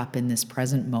conjure up in this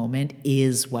present moment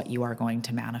is what you are going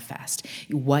to manifest.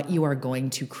 What you are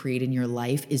going to create in your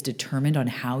life is determined on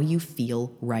how you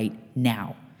feel right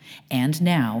now, and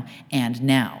now, and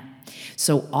now.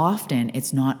 So often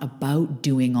it's not about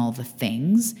doing all the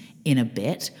things in a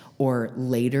bit or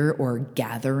later or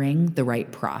gathering the right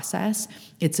process.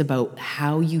 It's about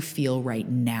how you feel right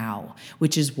now,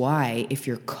 which is why if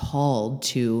you're called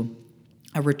to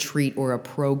a retreat or a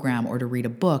program or to read a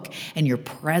book and you're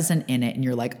present in it and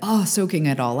you're like, soaking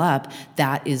it all up,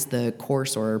 that is the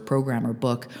course or program or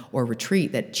book or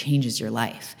retreat that changes your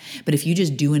life. But if you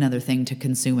just do another thing to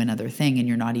consume another thing and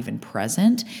you're not even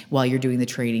present while you're doing the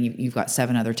training, you've got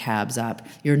 7 other tabs up,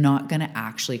 you're not going to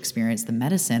actually experience the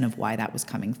medicine of why that was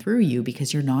coming through you,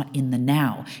 because you're not in the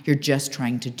now. You're just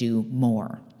trying to do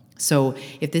more. So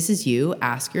if this is you,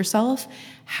 ask yourself,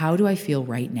 how do I feel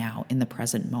right now in the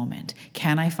present moment?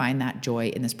 Can I find that joy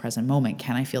in this present moment?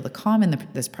 Can I feel the calm in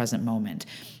this present moment?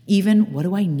 Even what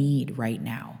do I need right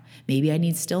now? Maybe I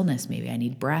need stillness. Maybe I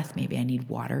need breath. Maybe I need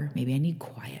water. Maybe I need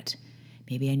quiet.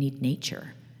 Maybe I need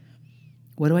nature.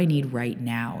 What do I need right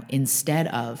now instead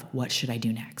of what should I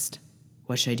do next?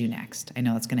 What should I do next? I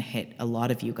know that's going to hit a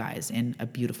lot of you guys in a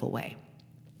beautiful way.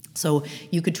 So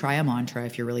you could try a mantra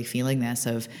if you're really feeling this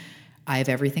of, I have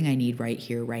everything I need right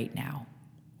here, right now.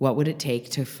 What would it take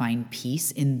to find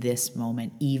peace in this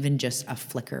moment, even just a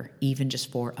flicker, even just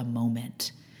for a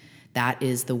moment? That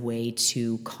is the way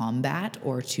to combat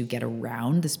or to get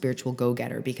around the spiritual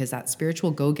go-getter, because that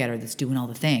spiritual go-getter that's doing all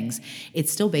the things,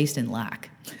 it's still based in lack.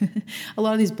 A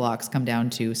lot of these blocks come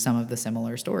down to some of the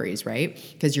similar stories, right?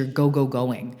 Because you're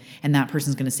going, and that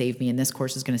person's going to save me, and this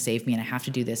course is going to save me, and I have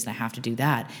to do this, and I have to do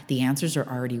that. The answers are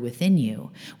already within you.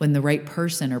 When the right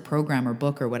person or program or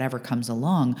book or whatever comes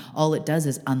along, all it does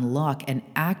is unlock and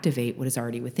activate what is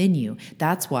already within you.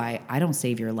 That's why I don't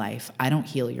save your life. I don't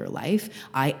heal your life.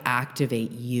 I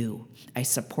activate you. I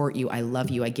support you. I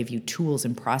love you. I give you tools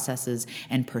and processes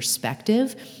and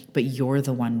perspective, but you're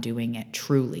the one doing it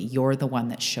truly. You're the one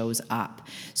that shows up.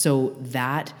 So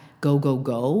that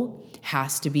go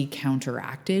has to be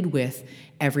counteracted with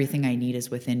everything I need is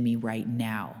within me right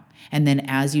now. And then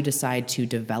as you decide to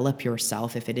develop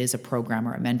yourself, if it is a program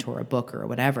or a mentor, a book or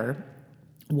whatever,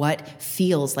 what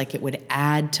feels like it would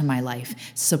add to my life,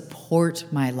 support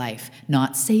my life,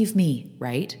 not save me,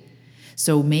 right?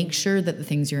 So make sure that the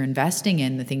things you're investing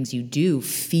in, the things you do,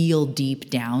 feel deep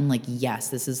down like, yes,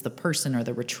 this is the person or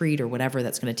the retreat or whatever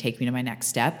that's going to take me to my next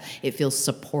step. It feels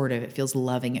supportive. It feels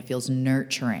loving. It feels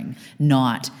nurturing,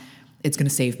 not it's going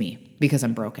to save me because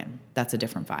I'm broken. That's a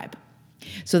different vibe.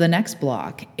 So the next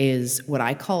block is what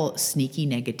I call sneaky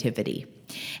negativity.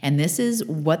 And this is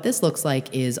what this looks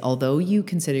like is, although you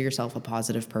consider yourself a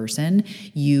positive person,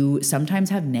 you sometimes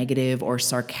have negative or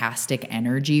sarcastic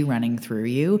energy running through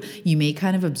you. You may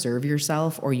kind of observe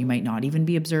yourself, or you might not even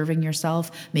be observing yourself,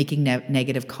 making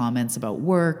negative comments about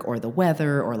work or the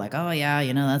weather, or like, oh yeah,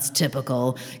 that's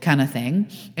typical kind of thing.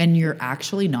 And you're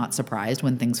actually not surprised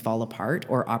when things fall apart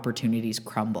or opportunities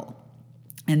crumble.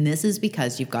 And this is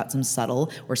because you've got some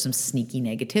subtle or some sneaky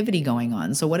negativity going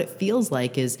on. So what it feels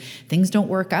like is things don't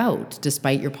work out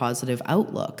despite your positive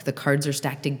outlook. The cards are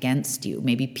stacked against you.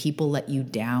 Maybe people let you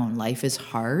down. Life is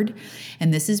hard.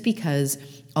 And this is because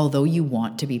although you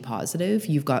want to be positive,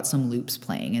 you've got some loops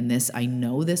playing. And this, I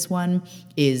know this one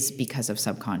is because of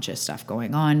subconscious stuff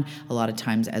going on. A lot of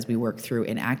times as we work through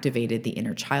and activated the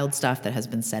inner child stuff that has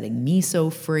been setting me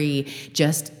so free,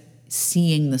 just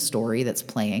seeing the story that's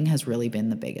playing has really been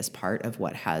the biggest part of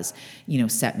what has,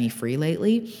 set me free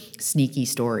lately. Sneaky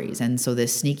stories. And so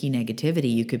this sneaky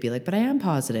negativity, you could be like, but I am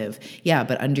positive. Yeah,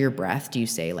 but under your breath, do you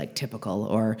say like typical,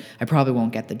 or I probably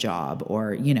won't get the job,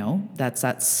 or, that's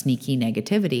that sneaky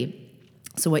negativity.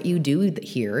 So what you do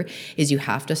here is you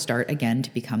have to start again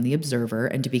to become the observer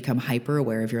and to become hyper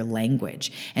aware of your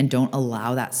language, and don't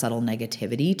allow that subtle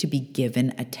negativity to be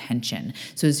given attention.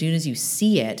 So as soon as you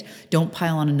see it, don't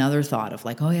pile on another thought of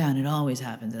like, oh yeah, and it always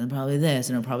happens, and probably this,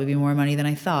 and it'll probably be more money than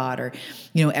I thought, or,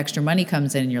 extra money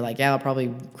comes in and you're like, yeah, I'll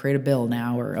probably create a bill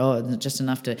now, or, oh, it's just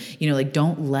enough to,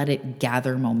 don't let it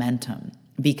gather momentum,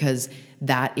 because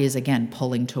that is, again,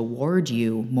 pulling toward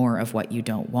you more of what you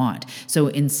don't want. So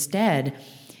instead,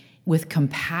 with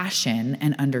compassion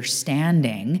and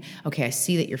understanding, okay, I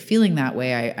see that you're feeling that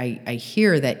way. I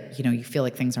hear that, you feel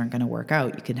like things aren't going to work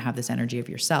out. You can have this energy of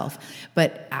yourself.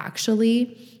 But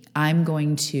actually, I'm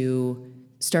going to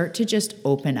start to just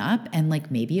open up and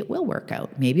like, maybe it will work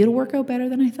out. Maybe it'll work out better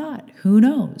than I thought. Who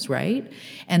knows, right?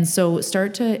 And so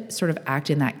start to sort of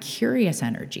act in that curious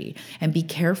energy and be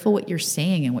careful what you're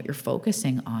saying and what you're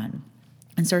focusing on.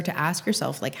 And start to ask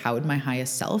yourself, like, how would my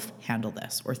highest self handle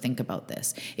this or think about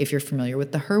this? If you're familiar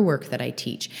with the her work that I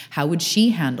teach, how would she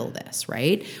handle this,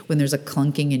 right? When there's a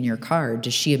clunking in your card,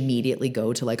 does she immediately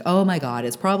go to like, oh my God,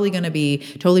 it's probably going to be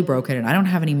totally broken and I don't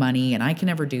have any money and I can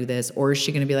never do this? Or is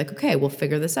she going to be like, okay, we'll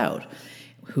figure this out.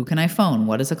 Who can I phone?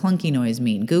 What does a clunky noise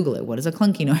mean? Google it. What does a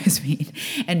clunky noise mean?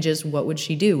 And just what would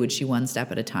she do? Would she one step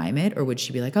at a time it? Or would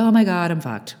she be like, oh my God, I'm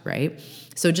fucked, right?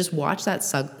 So just watch that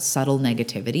subtle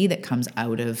negativity that comes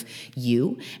out of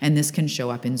you. And this can show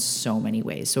up in so many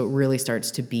ways. So it really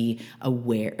starts to be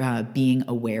aware, being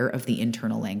aware of the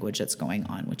internal language that's going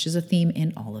on, which is a theme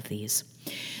in all of these.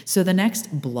 So the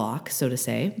next block, so to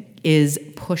say, is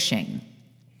pushing.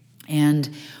 And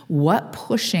what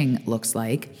pushing looks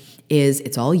like is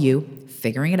it's all you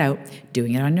figuring it out,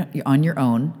 doing it on your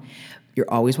own. You're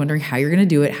always wondering how you're going to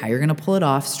do it, how you're going to pull it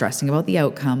off, stressing about the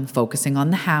outcome, focusing on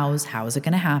the hows, how is it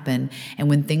going to happen? And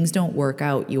when things don't work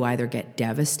out, you either get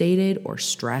devastated or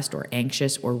stressed or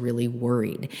anxious or really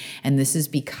worried. And this is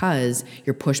because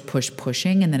you're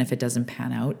pushing. And then if it doesn't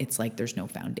pan out, it's like there's no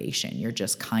foundation. You're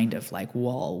just kind of like,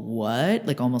 well, what?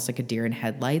 Like almost like a deer in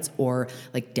headlights, or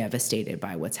like devastated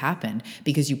by what's happened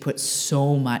because you put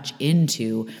so much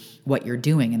into what you're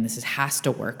doing, and has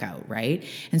to work out, right?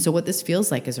 And so what this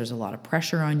feels like is there's a lot of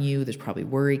pressure on you. There's probably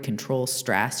worry, control,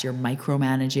 stress. You're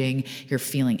micromanaging. You're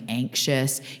feeling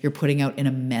anxious. You're putting out an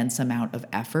immense amount of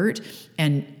effort.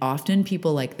 And often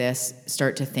people like this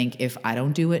start to think, if I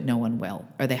don't do it, no one will,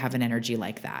 or they have an energy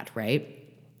like that, right?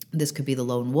 This could be the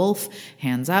lone wolf.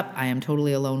 Hands up. I am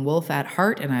totally a lone wolf at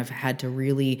heart. And I've had to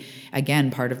really, again,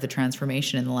 part of the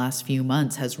transformation in the last few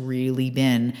months has really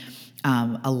been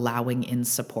allowing in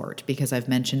support, because I've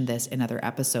mentioned this in other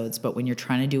episodes, but when you're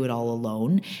trying to do it all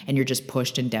alone and you're just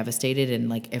pushed and devastated and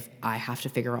like, if I have to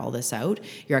figure all this out,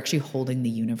 you're actually holding the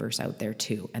universe out there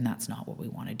too. And that's not what we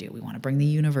want to do. We want to bring the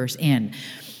universe in.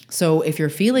 So if you're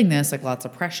feeling this, like lots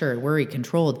of pressure, worry,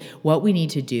 controlled, what we need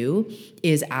to do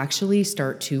is actually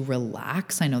start to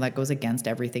relax. I know that goes against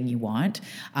everything you want,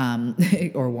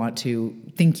 or want to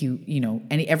think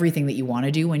everything that you want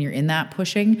to do when you're in that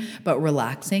pushing, but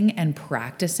relaxing and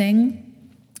practicing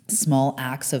small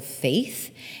acts of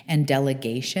faith and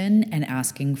delegation and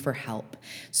asking for help.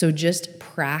 So just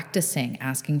practicing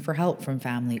asking for help from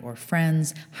family or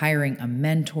friends, hiring a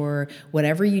mentor,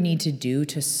 whatever you need to do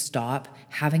to stop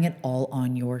having it all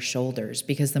on your shoulders.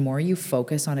 Because the more you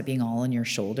focus on it being all on your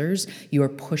shoulders, you are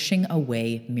pushing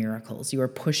away miracles. You are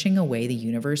pushing away the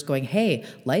universe going, hey,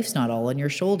 life's not all on your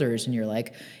shoulders. And you're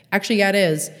like, actually, yeah, it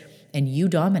is. And you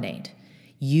dominate.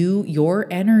 Your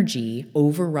energy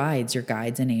overrides your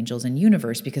guides and angels and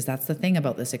universe, because that's the thing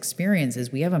about this experience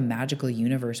is we have a magical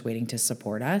universe waiting to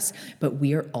support us, but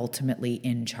we are ultimately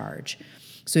in charge.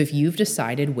 So if you've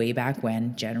decided way back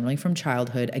when, generally from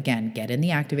childhood, again, get in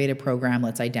the activated program.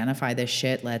 Let's identify this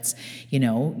shit. Let's,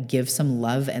 give some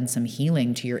love and some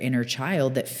healing to your inner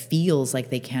child that feels like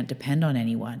they can't depend on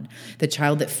anyone. The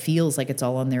child that feels like it's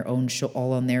all on their own,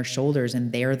 all on their shoulders,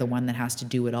 and they're the one that has to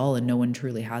do it all and no one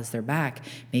truly has their back.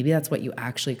 Maybe that's what you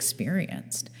actually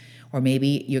experienced. Or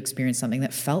maybe you experienced something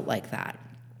that felt like that.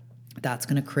 That's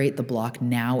going to create the block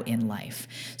now in life.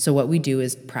 So what we do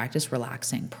is practice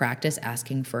relaxing, practice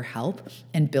asking for help,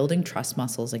 and building trust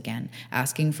muscles again,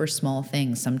 asking for small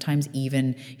things. Sometimes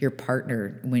even your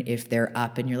partner, if they're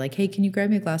up and you're like, hey, can you grab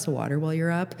me a glass of water while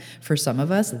you're up? For some of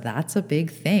us, that's a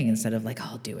big thing. Instead of like,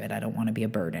 I'll do it, I don't want to be a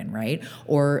burden, right?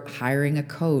 Or hiring a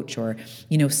coach, or,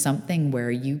 something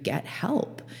where you get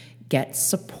help. Get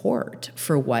support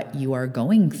for what you are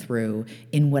going through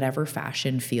in whatever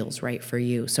fashion feels right for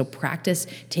you. So practice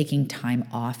taking time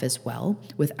off as well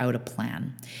without a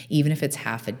plan. Even if it's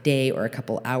half a day or a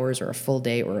couple hours or a full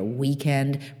day or a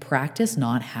weekend, practice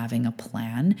not having a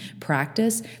plan.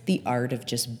 Practice the art of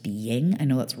just being. I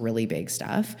know that's really big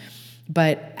stuff.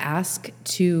 But ask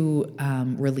to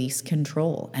release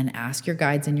control, and ask your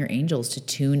guides and your angels to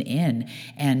tune in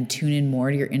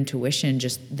more to your intuition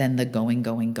just than the going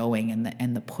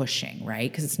and the pushing,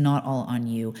 right? Because it's not all on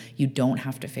you. You don't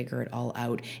have to figure it all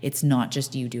out. It's not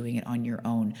just you doing it on your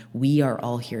own. We are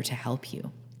all here to help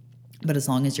you. But as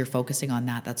long as you're focusing on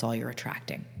that, that's all you're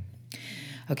attracting.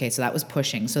 Okay, so that was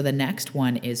pushing. So the next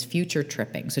one is future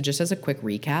tripping. So just as a quick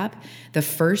recap, the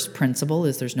first principle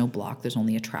is there's no block, there's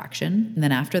only attraction. And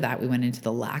then after that, we went into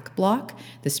the lack block,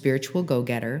 the spiritual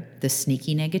go-getter, the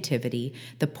sneaky negativity,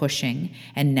 the pushing,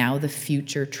 and now the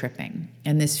future tripping.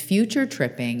 And this future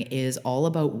tripping is all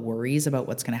about worries about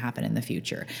what's going to happen in the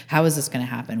future. How is this going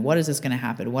to happen? What is this going to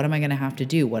happen? What am I going to have to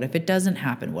do? What if it doesn't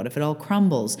happen? What if it all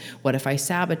crumbles? What if I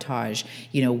sabotage?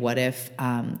 What if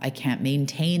I can't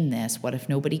maintain this? What if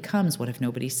nobody comes? What if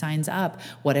nobody signs up?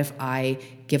 What if I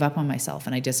give up on myself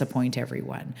and I disappoint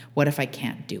everyone? What if I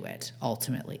can't do it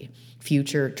ultimately?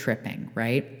 Future tripping,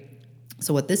 right?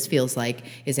 So what this feels like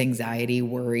is anxiety,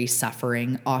 worry,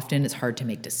 suffering. Often it's hard to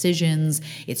make decisions.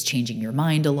 It's changing your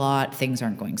mind a lot. Things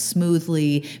aren't going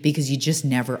smoothly because you just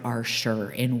never are sure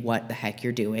in what the heck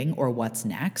you're doing or what's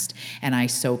next. And I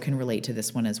so can relate to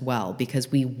this one as well,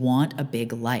 because we want a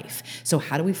big life. So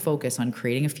how do we focus on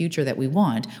creating a future that we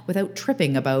want without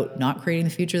tripping about not creating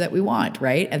the future that we want,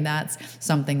 right? And that's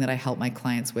something that I help my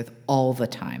clients with all the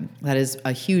time. That is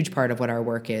a huge part of what our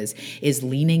work is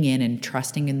leaning in and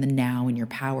trusting in the now in your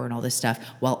power and all this stuff,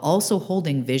 while also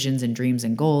holding visions and dreams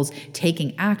and goals,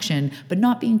 taking action, but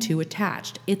not being too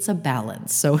attached. It's a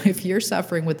balance. So if you're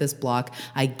suffering with this block,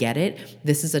 I get it.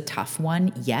 This is a tough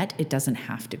one, yet it doesn't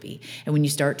have to be. And when you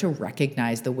start to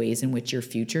recognize the ways in which you're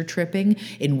future tripping,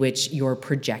 in which you're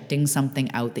projecting something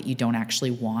out that you don't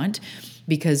actually want,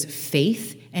 because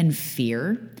faith and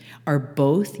fear are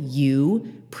both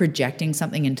you projecting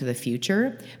something into the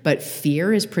future, but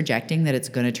fear is projecting that it's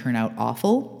going to turn out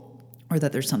awful or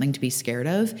that there's something to be scared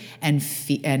of, and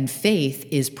faith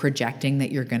is projecting that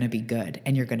you're going to be good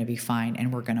and you're going to be fine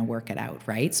and we're going to work it out,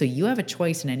 right? So you have a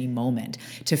choice in any moment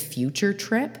to future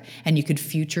trip, and you could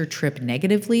future trip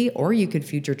negatively or you could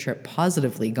future trip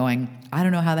positively, going, I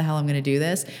don't know how the hell I'm going to do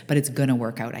this, but it's going to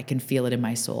work out. I can feel it in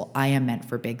my soul. I am meant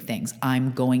for big things.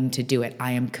 I'm going to do it.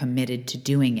 I am committed to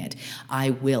doing it. I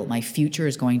will. My future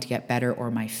is going to get better,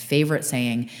 or my favorite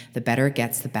saying, the better it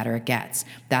gets, the better it gets.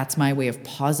 That's my way of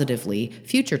positively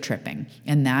future tripping.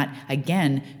 And that,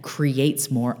 again, creates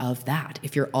more of that.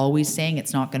 If you're always saying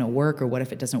it's not going to work, or what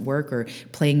if it doesn't work, or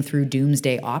playing through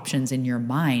doomsday options in your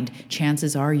mind,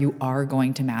 chances are you are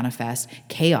going to manifest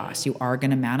chaos. You are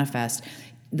going to manifest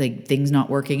like things not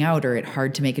working out, or it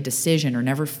hard to make a decision, or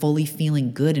never fully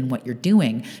feeling good in what you're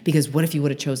doing, because what if you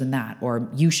would have chosen that, or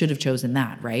you should have chosen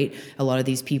that, right? A lot of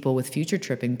these people with future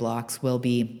tripping blocks will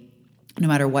be, no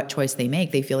matter what choice they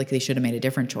make, they feel like they should have made a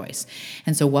different choice.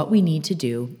 And so what we need to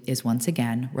do is, once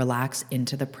again, relax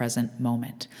into the present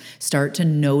moment. Start to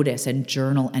notice and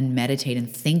journal and meditate and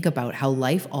think about how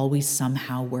life always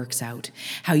somehow works out,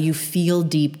 how you feel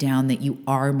deep down that you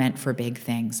are meant for big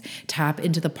things. Tap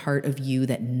into the part of you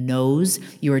that knows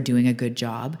you are doing a good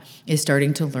job, is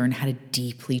starting to learn how to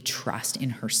deeply trust in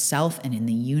herself and in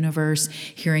the universe,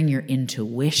 hearing your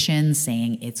intuition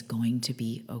saying it's going to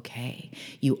be okay.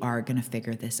 You are going to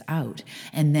figure this out.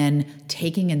 And then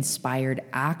taking inspired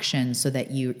action so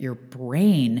that your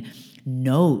brain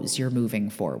knows you're moving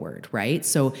forward, right?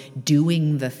 So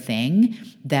doing the thing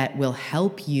that will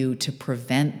help you to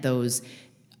prevent those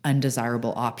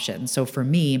undesirable options. So for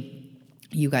me,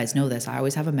 you guys know this, I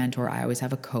always have a mentor, I always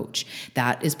have a coach.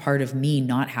 That is part of me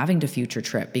not having to future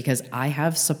trip, because I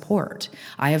have support.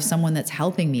 I have someone that's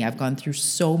helping me. I've gone through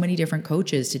so many different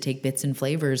coaches to take bits and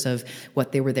flavors of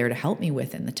what they were there to help me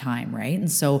with in the time, right?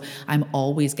 And so I'm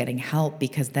always getting help,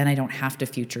 because then I don't have to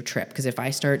future trip. Because if I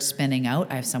start spinning out,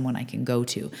 I have someone I can go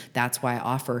to. That's why I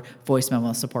offer voice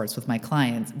memo supports with my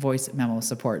clients, voice memo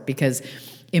support, because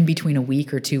in between a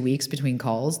week or 2 weeks between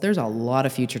calls, there's a lot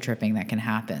of future tripping that can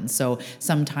happen. So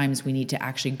sometimes we need to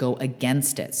actually go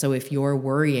against it. So if you're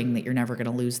worrying that you're never going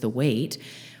to lose the weight,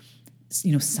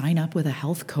 sign up with a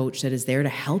health coach that is there to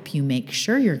help you make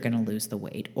sure you're going to lose the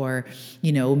weight. Or,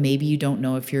 maybe you don't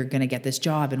know if you're going to get this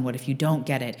job, and what if you don't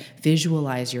get it?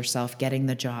 Visualize yourself getting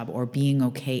the job or being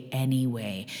okay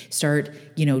anyway. Start,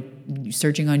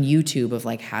 searching on YouTube of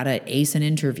like how to ace an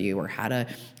interview, or how to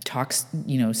talk,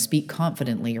 speak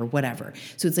confidently, or whatever.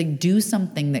 So it's like, do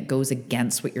something that goes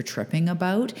against what you're tripping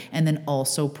about, and then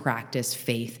also practice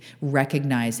faith.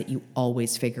 Recognize that you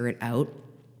always figure it out.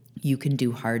 You can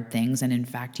do hard things, and in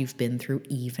fact, you've been through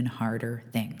even harder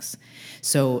things.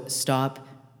 So stop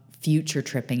future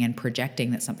tripping and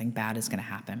projecting that something bad is going to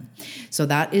happen. So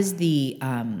that is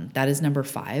that is number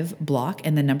 5 block.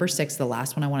 And then number 6, the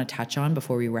last one I want to touch on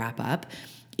before we wrap up,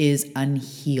 is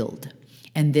unhealed.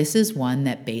 And this is one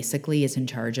that basically is in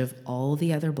charge of all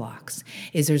the other blocks.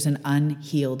 There's an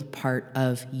unhealed part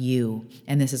of you.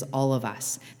 And this is all of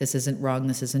us. This isn't wrong.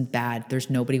 This isn't bad. There's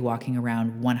nobody walking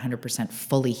around 100%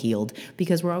 fully healed,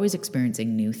 because we're always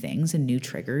experiencing new things and new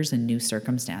triggers and new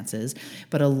circumstances.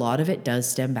 But a lot of it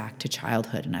does stem back to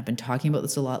childhood. And I've been talking about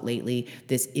this a lot lately.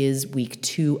 This is week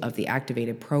 2 of the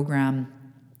activated program.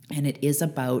 And it is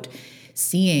about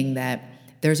seeing that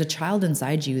there's a child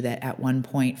inside you that at one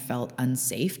point felt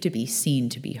unsafe to be seen,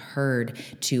 to be heard,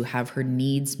 to have her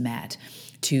needs met,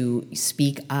 to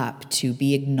speak up, to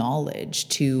be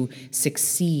acknowledged, to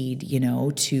succeed,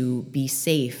 to be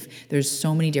safe. There's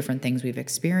so many different things we've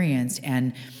experienced,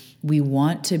 and we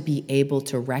want to be able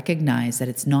to recognize that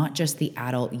it's not just the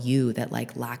adult you that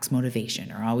lacks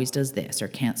motivation, or always does this, or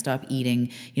can't stop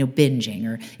eating, binging,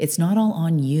 or it's not all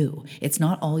on you. It's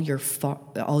not all your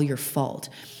fault.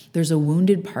 There's a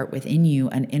wounded part within you,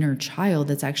 an inner child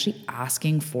that's actually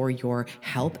asking for your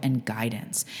help and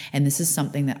guidance. And this is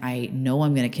something that I know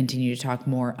I'm going to continue to talk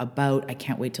more about. I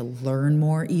can't wait to learn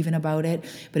more even about it.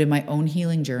 But in my own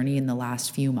healing journey in the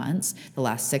last few months, the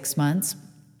last 6 months,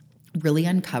 really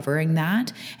uncovering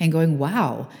that and going,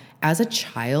 wow, as a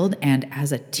child and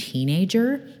as a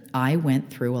teenager, I went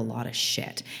through a lot of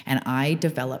shit, and I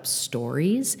developed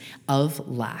stories of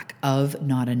lack, of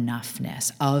not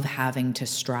enoughness, of having to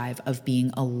strive, of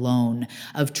being alone,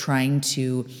 of trying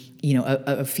to,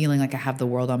 of feeling like I have the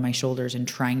world on my shoulders and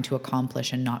trying to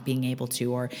accomplish and not being able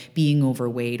to, or being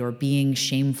overweight, or being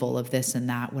shameful of this and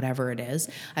that, whatever it is.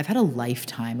 I've had a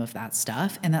lifetime of that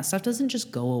stuff, and that stuff doesn't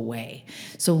just go away.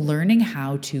 So learning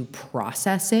how to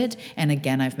process it, and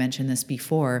again, I've mentioned this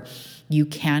before, you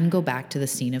can go back to the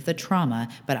scene of the trauma,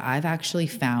 but I've actually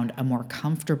found a more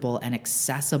comfortable and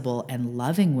accessible and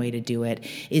loving way to do it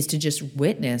is to just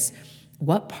witness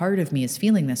what part of me is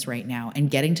feeling this right now, and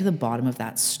getting to the bottom of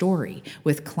that story.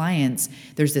 With clients,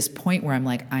 there's this point where I'm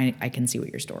like, I can see what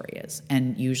your story is.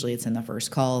 And usually it's in the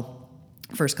first couple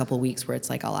of weeks, where it's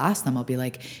like, I'll ask them, I'll be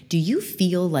like, do you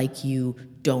feel like you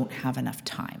don't have enough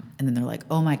time? And then they're like,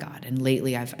 oh my God. And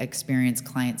lately I've experienced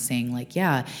clients saying like,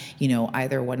 yeah,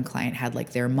 either one client had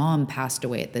like their mom passed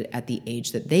away at the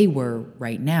age that they were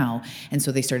right now. And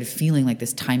so they started feeling like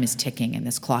this time is ticking and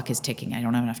this clock is ticking. I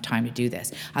don't have enough time to do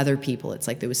this. Other people, it's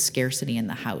like there was scarcity in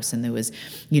the house, and there was,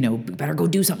 better go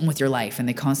do something with your life. And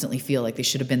they constantly feel like they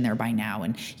should have been there by now.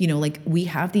 And, like we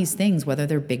have these things, whether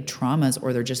they're big traumas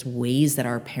or they're just ways that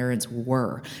our parents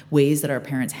were, ways that our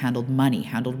parents handled money,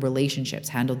 handled relationships,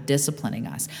 handled disciplining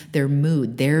us, their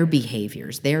mood, their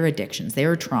behaviors, their addictions,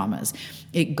 their traumas.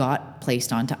 It got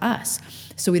placed onto us.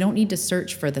 So we don't need to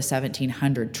search for the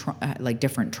 1,700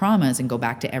 different traumas and go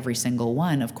back to every single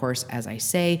one. Of course, as I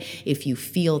say, if you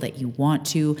feel that you want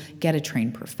to, get a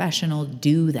trained professional,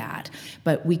 do that.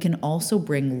 But we can also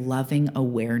bring loving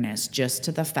awareness just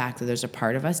to the fact that there's a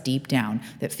part of us deep down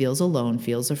that feels alone,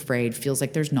 feels afraid, feels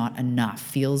like there's not enough,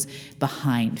 feels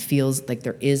behind, feels like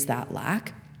there is that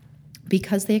lack,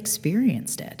 because they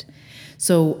experienced it.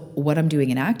 So what I'm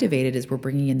doing in Activated is we're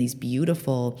bringing in these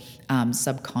beautiful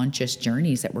subconscious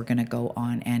journeys that we're going to go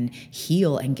on and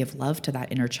heal and give love to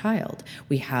that inner child.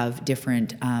 We have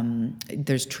different,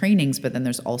 there's trainings, but then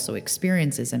there's also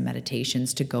experiences and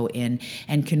meditations to go in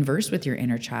and converse with your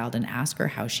inner child and ask her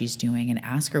how she's doing and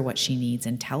ask her what she needs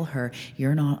and tell her,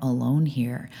 you're not alone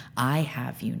here. I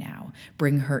have you now.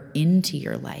 Bring her into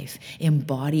your life.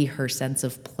 Embody her sense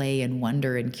of play and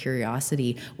wonder and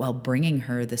curiosity while bringing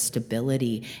her the stability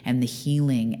and the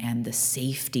healing and the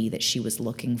safety that she was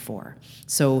looking for.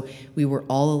 So we were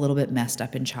all a little bit messed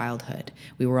up in childhood.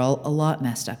 We were all a lot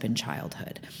messed up in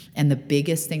childhood. And the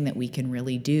biggest thing that we can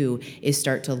really do is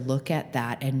start to look at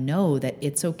that and know that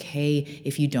it's okay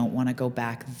if you don't want to go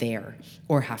back there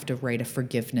or have to write a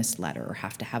forgiveness letter or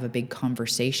have to have a big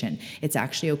conversation. It's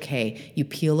actually okay. You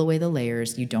peel away the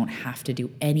layers. You don't have to do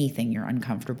anything you're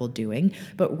uncomfortable doing,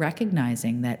 but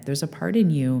recognizing that there's a part in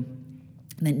you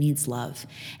that needs love.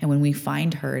 And when we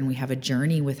find her and we have a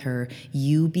journey with her,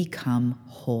 you become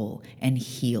whole and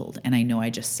healed. And I know I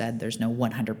just said there's no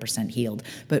 100% healed,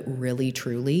 but really,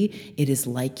 truly, it is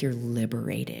like you're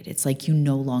liberated. It's like you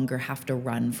no longer have to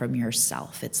run from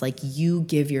yourself. It's like you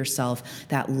give yourself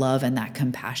that love and that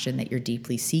compassion that you're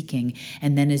deeply seeking.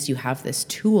 And then as you have this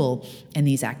tool and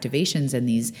these activations and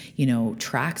these,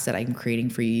 tracks that I'm creating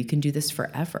for you, you can do this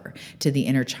forever to the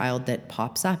inner child that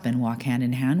pops up and walk hand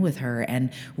in hand with her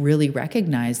and really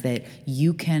recognize that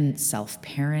you can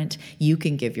self-parent, you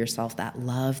can give yourself that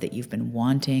love that you've been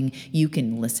wanting, you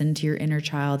can listen to your inner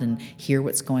child and hear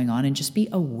what's going on and just be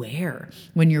aware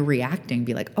when you're reacting,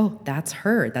 be like, oh, that's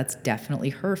her, that's definitely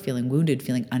her feeling wounded,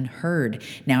 feeling unheard.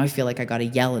 Now I feel like I got to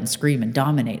yell and scream and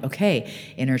dominate. Okay,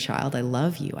 inner child, I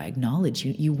love you, I acknowledge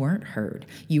you, you weren't heard,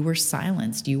 you were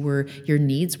silenced, your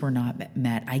needs were not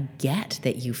met. I get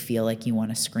that you feel like you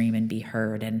want to scream and be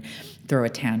heard and throw a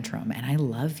tantrum, and I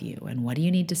love you, and what do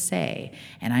you need to say?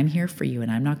 And I'm here for you,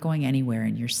 and I'm not going anywhere,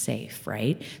 and you're safe,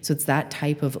 right? So it's that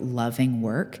type of loving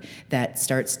work that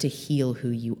starts to heal who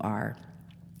you are.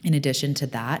 In addition to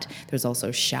that, there's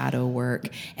also shadow work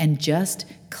and just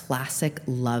classic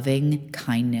loving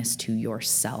kindness to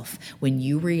yourself. When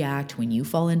you react, when you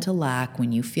fall into lack,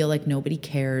 when you feel like nobody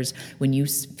cares, when you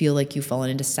feel like you've fallen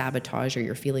into sabotage or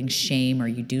you're feeling shame or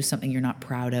you do something you're not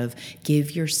proud of,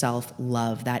 give yourself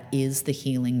love. That is the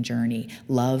healing journey.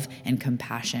 Love and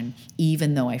compassion.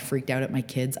 Even though I freaked out at my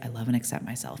kids, I love and accept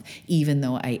myself. Even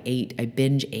though I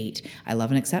binge ate, I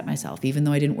love and accept myself. Even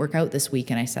though I didn't work out this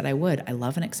week and I said I would, I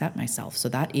love and accept myself. So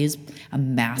that is a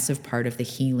massive part of the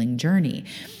healing journey.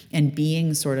 And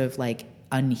being sort of like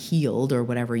unhealed or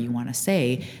whatever you want to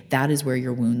say, that is where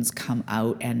your wounds come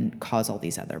out and cause all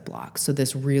these other blocks. So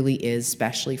this really is,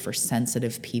 especially for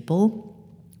sensitive people,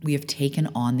 We have taken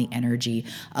on the energy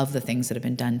of the things that have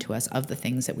been done to us, of the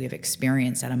things that we have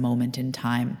experienced at a moment in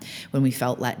time. When we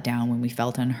felt let down, when we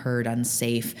felt unheard,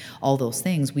 unsafe, all those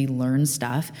things, we learned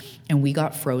stuff and we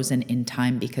got frozen in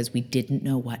time because we didn't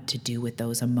know what to do with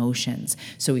those emotions.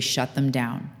 So we shut them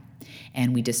down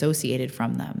and we dissociated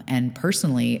from them. And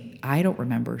personally, I don't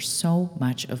remember so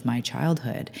much of my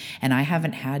childhood, and I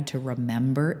haven't had to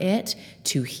remember it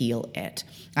to heal it.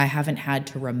 I haven't had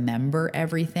to remember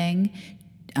everything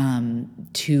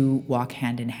to walk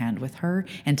hand in hand with her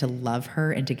and to love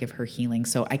her and to give her healing.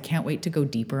 So I can't wait to go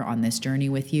deeper on this journey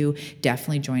with you.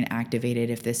 Definitely join Activated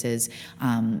if this is,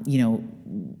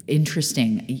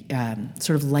 interesting,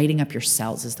 sort of lighting up your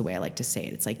cells is the way I like to say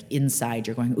it. It's like inside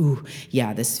you're going, ooh,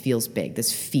 yeah, this feels big.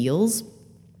 This feels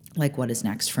like what is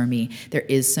next for me. There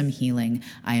is some healing.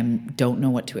 Don't know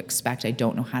what to expect. I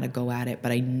don't know how to go at it,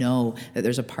 but I know that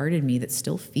there's a part in me that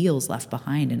still feels left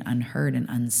behind and unheard and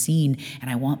unseen, and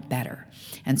I want better.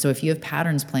 And so if you have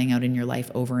patterns playing out in your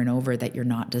life over and over that you're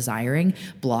not desiring,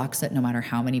 blocks that no matter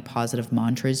how many positive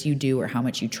mantras you do or how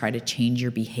much you try to change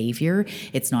your behavior,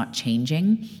 it's not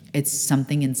changing. It's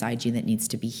something inside you that needs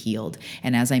to be healed.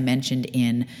 And as I mentioned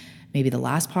in maybe the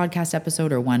last podcast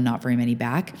episode or one not very many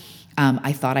back,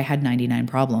 I thought I had 99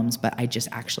 problems, but I just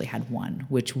actually had one,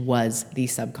 which was the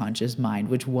subconscious mind,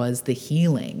 which was the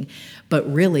healing.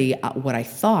 But really what I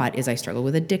thought is I struggled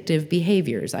with addictive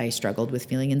behaviors. I struggled with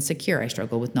feeling insecure. I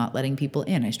struggled with not letting people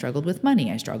in. I struggled with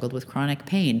money. I struggled with chronic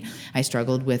pain. I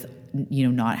struggled with,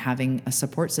 not having a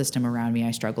support system around me.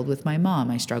 I struggled with my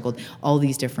mom. I struggled all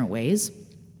these different ways.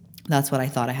 That's what I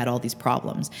thought. I had all these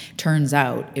problems. Turns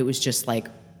out it was just like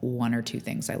one or two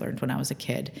things I learned when I was a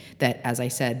kid that, as I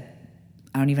said,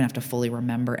 I don't even have to fully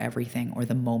remember everything or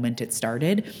the moment it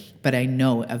started, but I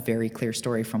know a very clear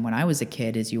story from when I was a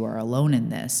kid is you are alone in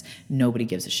this. Nobody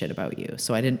gives a shit about you.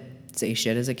 So I didn't say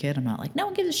shit as a kid. I'm not like, no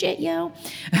one gives a shit, yo.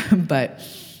 But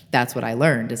that's what I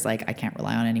learned is like, I can't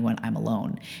rely on anyone. I'm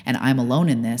alone. And I'm alone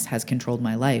in this has controlled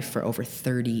my life for over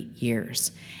 30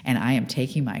 years. And I am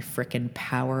taking my frickin'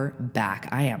 power back.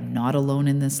 I am not alone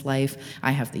in this life.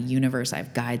 I have the universe. I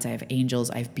have guides. I have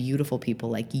angels. I have beautiful people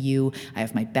like you. I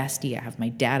have my bestie. I have my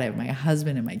dad. I have my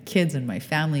husband and my kids and my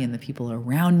family and the people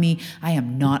around me. I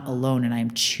am not alone, and I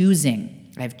am choosing.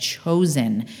 I've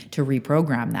chosen to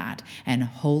reprogram that. And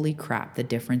holy crap, the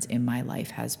difference in my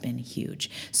life has been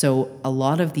huge. So a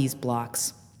lot of these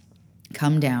blocks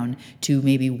come down to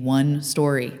maybe one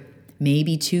story,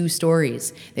 maybe two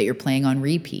stories that you're playing on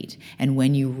repeat. And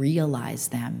when you realize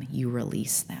them, you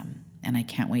release them. And I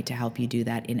can't wait to help you do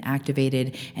that in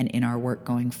Activated and in our work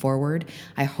going forward.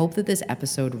 I hope that this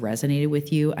episode resonated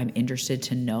with you. I'm interested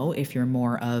to know if you're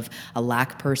more of a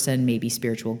lack person, maybe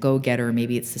spiritual go-getter,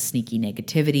 maybe it's the sneaky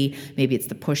negativity, maybe it's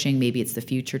the pushing, maybe it's the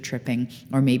future tripping,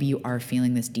 or maybe you are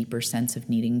feeling this deeper sense of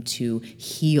needing to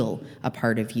heal a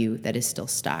part of you that is still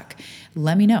stuck.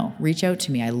 Let me know. Reach out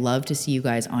to me. I love to see you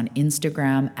guys on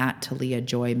Instagram at Talia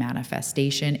Joy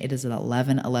Manifestation. It is at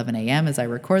 11 a.m. as I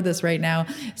record this right now.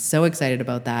 So excited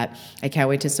about that. I can't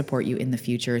wait to support you in the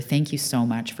future. Thank you so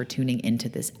much for tuning into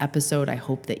this episode. I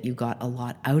hope that you got a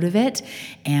lot out of it.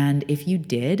 And if you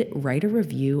did, write a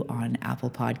review on Apple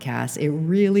Podcasts. It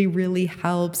really, really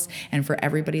helps. And for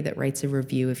everybody that writes a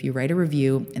review, if you write a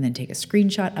review and then take a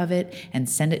screenshot of it and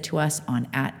send it to us on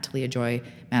at Talia Joy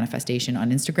Manifestation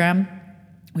on Instagram,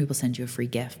 we will send you a free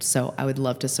gift. So I would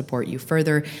love to support you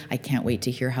further. I can't wait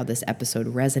to hear how this episode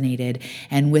resonated.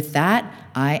 And with that,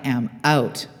 I am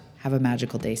out. Have a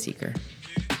magical day, Seeker.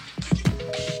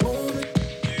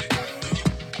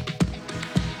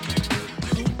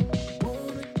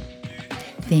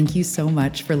 Thank you so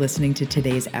much for listening to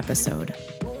today's episode.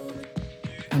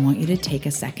 I want you to take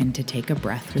a second to take a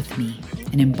breath with me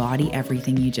and embody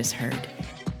everything you just heard.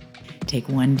 Take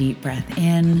one deep breath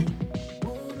in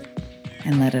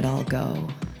and let it all go.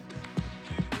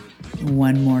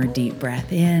 One more deep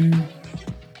breath in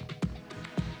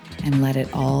and let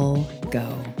it all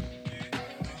go.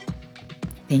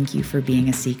 Thank you for being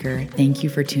a seeker. Thank you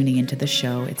for tuning into the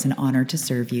show. It's an honor to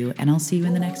serve you, and I'll see you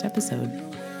in the next episode.